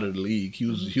when he was out of the league. He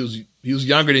was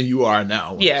younger than you are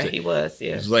now. Yeah, he was.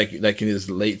 Yeah. He was like in his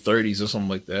late 30s or something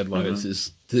like that. Like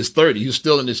his 30s. He was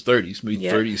still in his 30s, maybe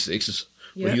 36.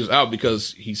 But he was out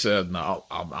because he said, "No,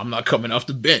 I'm not coming off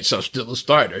the bench. I'm still a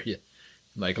starter." Yeah.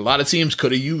 Like, a lot of teams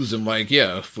could have used him. Like,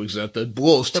 for example, the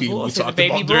Bulls team we talked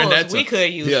about during that time. We could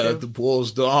use him. Yeah, the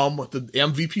Bulls, the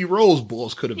MVP Rose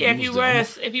Bulls could have used him.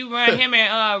 If you run him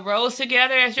and Rose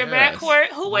together as your backcourt,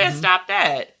 who would have stopped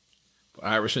that?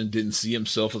 Iverson didn't see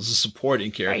himself as a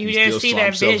supporting character. You didn't see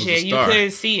that vision. You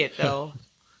couldn't see it, though.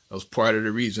 That was part of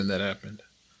the reason that happened.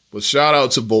 But shout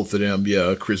out to both of them.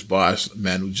 Yeah, Chris Bosh,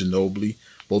 Manu Ginobili,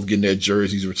 both getting their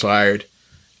jerseys retired.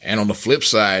 And on the flip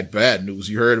side, bad news.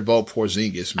 You heard about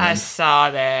Porzingis, man. I saw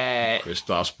that.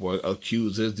 Kristaps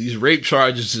accused. These rape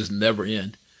charges just never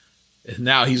end. And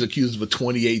now he's accused of a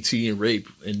 2018 rape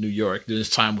in New York during his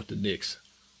time with the Knicks.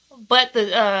 But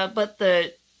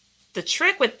the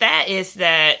trick with that is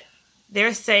that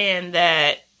they're saying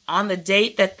that on the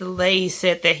date that the lady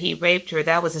said that he raped her,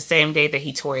 that was the same day that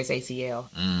he tore his ACL.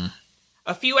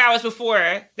 A few hours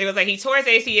before, they was like, he tore his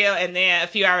ACL, and then a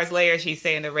few hours later, she's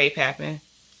saying the rape happened.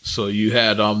 So you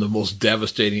had the most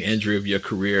devastating injury of your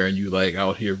career, and you like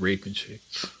out here raping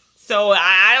chicks. So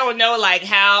I don't know, like,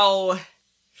 how.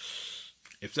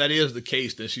 If that is the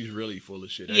case, then she's really full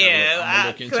of shit.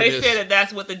 Yeah, they said that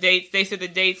that's what the dates. They said the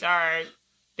dates are.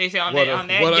 They said on that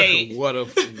date. What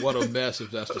a mess if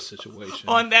that's the situation.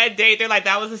 On that date, they're like,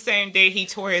 that was the same day he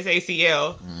tore his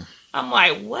ACL. I'm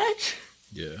like, what?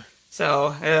 Yeah.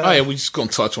 So, we're just going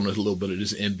to touch on a little bit of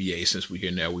this NBA since we're here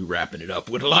now. We're wrapping it up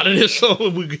with a lot of this, so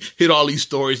we hit all these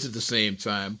stories at the same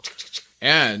time.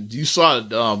 And you saw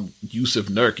Yusuf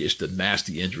Nurkic, the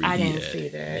nasty injury I didn't see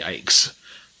that. Yikes.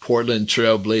 Portland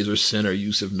Trailblazers center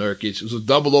Yusuf Nurkic. It was a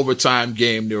double overtime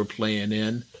game they were playing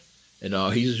in.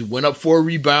 And he just went up for a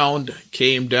rebound,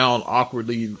 came down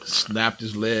awkwardly, snapped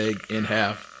his leg in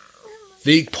half.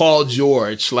 Think Paul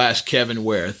George / Kevin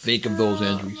Ware. Think of those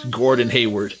injuries. Gordon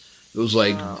Hayward. It was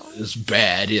like, it's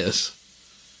bad, yes.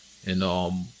 And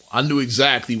I knew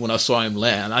exactly when I saw him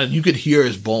land. You could hear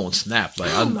his bones snap.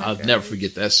 Like I'll never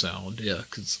forget that sound. Yeah,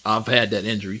 because I've had that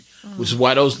injury, which is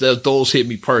why those hit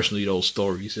me personally. Those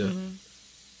stories. Yeah.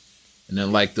 And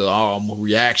then like the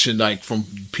reaction like from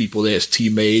people, his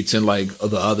teammates and like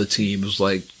the other team was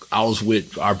like I was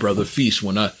with our brother Feast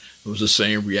when it was the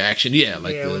same reaction. Yeah,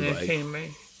 like people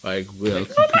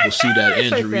see that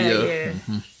injury.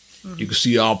 You can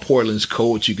see Portland's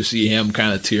coach. You can see him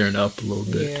kind of tearing up a little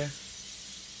bit. Yeah.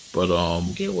 But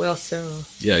get well soon.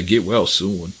 Yeah, get well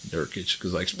soon, Nurkic,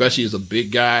 because like especially as a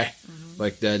big guy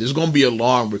like that, it's gonna be a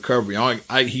long recovery.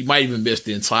 He might even miss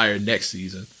the entire next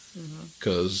season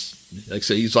because, like I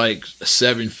said, he's like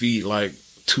 7 feet, like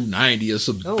 290. It's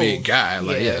a big guy.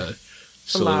 Like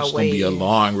so it's gonna be a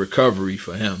long recovery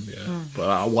for him. Yeah, but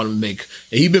I want to make.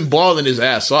 And he's been balling his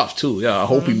ass off too. Yeah, I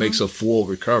hope he makes a full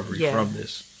recovery from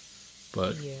this.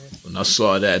 But when I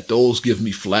saw that, those give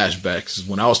me flashbacks.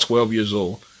 When I was 12 years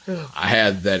old, I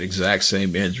had that exact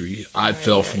same injury. I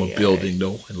fell from a building,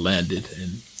 though, and landed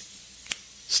and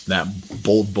snapped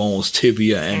both bones,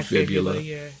 tibia and fibula.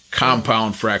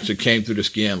 Compound fracture, came through the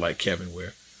skin like Kevin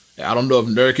Ware. I don't know if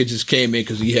Nurkic just came in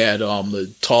because he had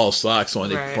the tall socks on.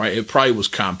 It probably was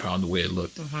compound the way it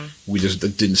looked. We just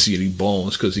didn't see any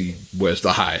bones because he wears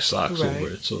the high socks over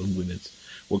it. So when it's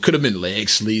it could have been leg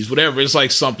sleeves, whatever. It's like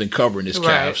something covering his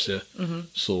calves. Yeah.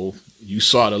 So you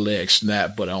saw the leg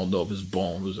snap, but I don't know if his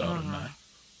bone was out or not.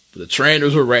 But the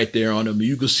trainers were right there on him.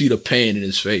 You could see the pain in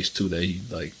his face too. That he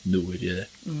like knew it. Yeah.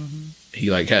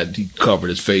 He covered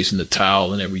his face in the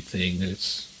towel and everything.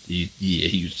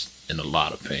 He was in a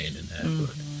lot of pain in that.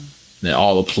 But then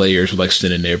all the players were like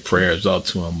sending their prayers out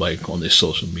to him, like on their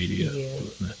social media.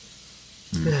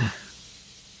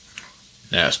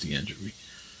 Nasty injury.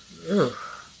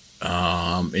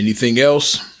 Anything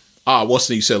else? What's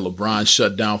the, you said LeBron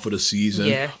shut down for the season.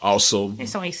 Yeah. Also,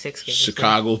 it's only 6 games.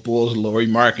 Chicago's Bulls, Lauri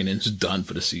Markkanen's done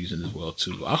for the season as well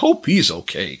too. I hope he's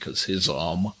okay because his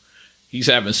he's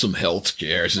having some health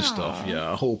scares and stuff.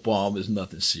 Yeah, I hope it's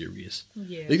nothing serious.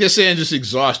 Yeah. They're saying just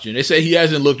exhaustion. They say he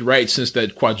hasn't looked right since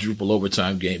that quadruple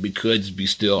overtime game. It could be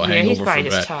still a hangover he's probably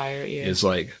from just that. Tired. Yeah. It's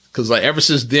like because like ever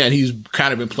since then he's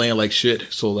kind of been playing like shit.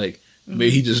 So like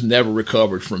Maybe he just never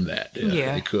recovered from that.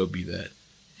 Yeah. It could be that.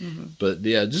 But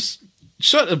yeah, just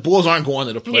the Bulls aren't going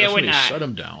to the playoffs. Yeah, we're not. Shut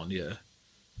them down. Yeah.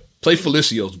 Play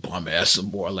Felicio's bum ass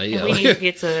some more. Like, we need to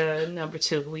get to number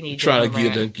 2. We need trying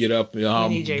to get up,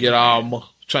 trying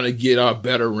to get our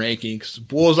better rankings.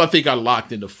 Bulls, I think, are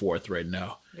locked into 4th right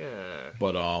now. Yeah.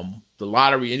 But the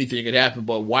lottery, anything could happen.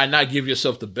 But why not give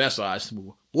yourself the best odds to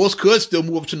move? Bulls could still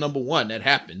move up to number 1. That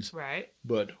happens. Right.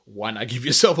 But why not give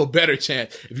yourself a better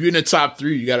chance? If you're in the top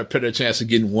 3, you got a better chance of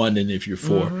getting 1 than if you're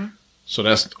 4. So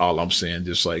that's all I'm saying.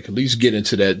 Just like at least get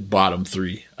into that bottom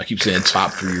 3. I keep saying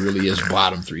top 3 really is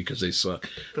bottom 3 because they suck.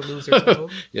 The loser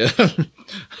mode. Yeah.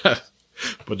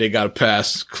 But they got to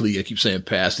pass Cleveland. I keep saying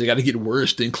pass. They got to get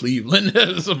worse than Cleveland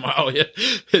somehow. Yeah.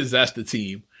 That's the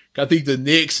team. I think the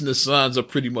Knicks and the Suns are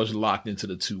pretty much locked into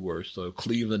the 2 worst. So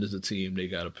Cleveland is the team they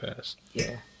got to pass.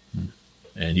 Yeah.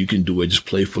 And you can do it. Just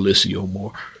play Felicio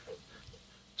more.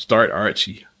 Start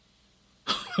Archie.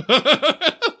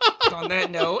 On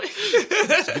that note,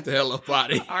 get the hell up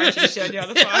out of here. Archie shut down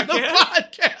the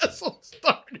podcast. I'm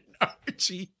starting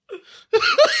Archie.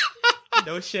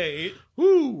 No shade.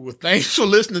 Woo! Thanks for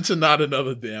listening to Not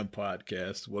Another Damn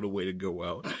Podcast. What a way to go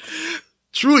out.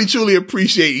 Truly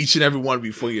appreciate each and every one of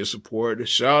you for your support.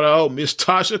 Shout out Miss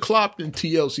Tasha Clopton,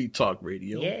 TLC Talk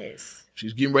Radio. Yes.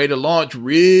 She's getting ready to launch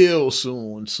real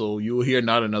soon, so you'll hear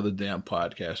Not Another Damn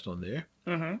Podcast on there.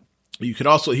 You can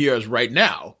also hear us right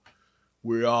now.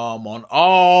 We're on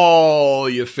all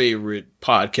your favorite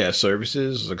podcast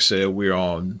services. Like I said, we're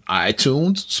on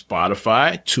iTunes,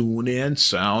 Spotify, TuneIn,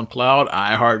 SoundCloud,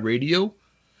 iHeartRadio.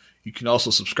 You can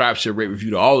also subscribe, share, rate, review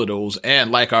to all of those,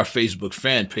 and like our Facebook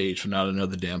fan page for Not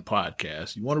Another Damn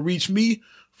Podcast. You want to reach me?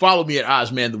 Follow me at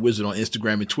Ozman the Wizard on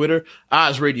Instagram and Twitter,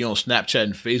 Oz Radio on Snapchat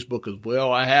and Facebook as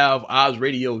well. I have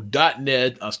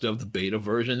OzRadio.net. I still have the beta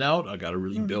version out. I got to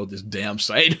really build this damn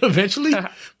site eventually.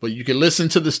 But you can listen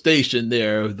to the station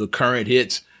there, the current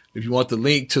hits. If you want the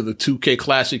link to the 2K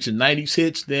Classics and 90s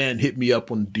hits, then hit me up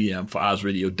on the DM for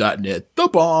OzRadio.net. The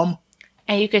bomb.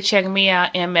 And you can check me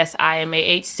out,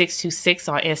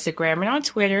 MSIMAH626 on Instagram and on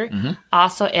Twitter.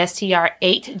 Also,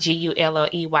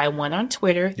 STR8GULLEY1 on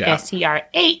Twitter. Yeah.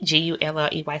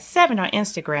 STR8GULLEY7 on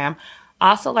Instagram.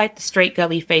 Also, like the Straight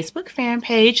Gully Facebook fan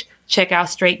page. Check out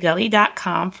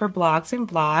straightgully.com for blogs and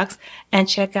vlogs. And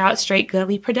check out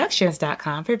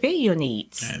straightgullyproductions.com for video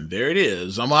needs. And there it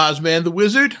is. I'm Ozman the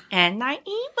Wizard. And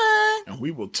Naima. And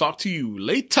we will talk to you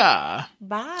later.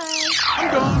 Bye.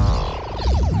 I'm gone.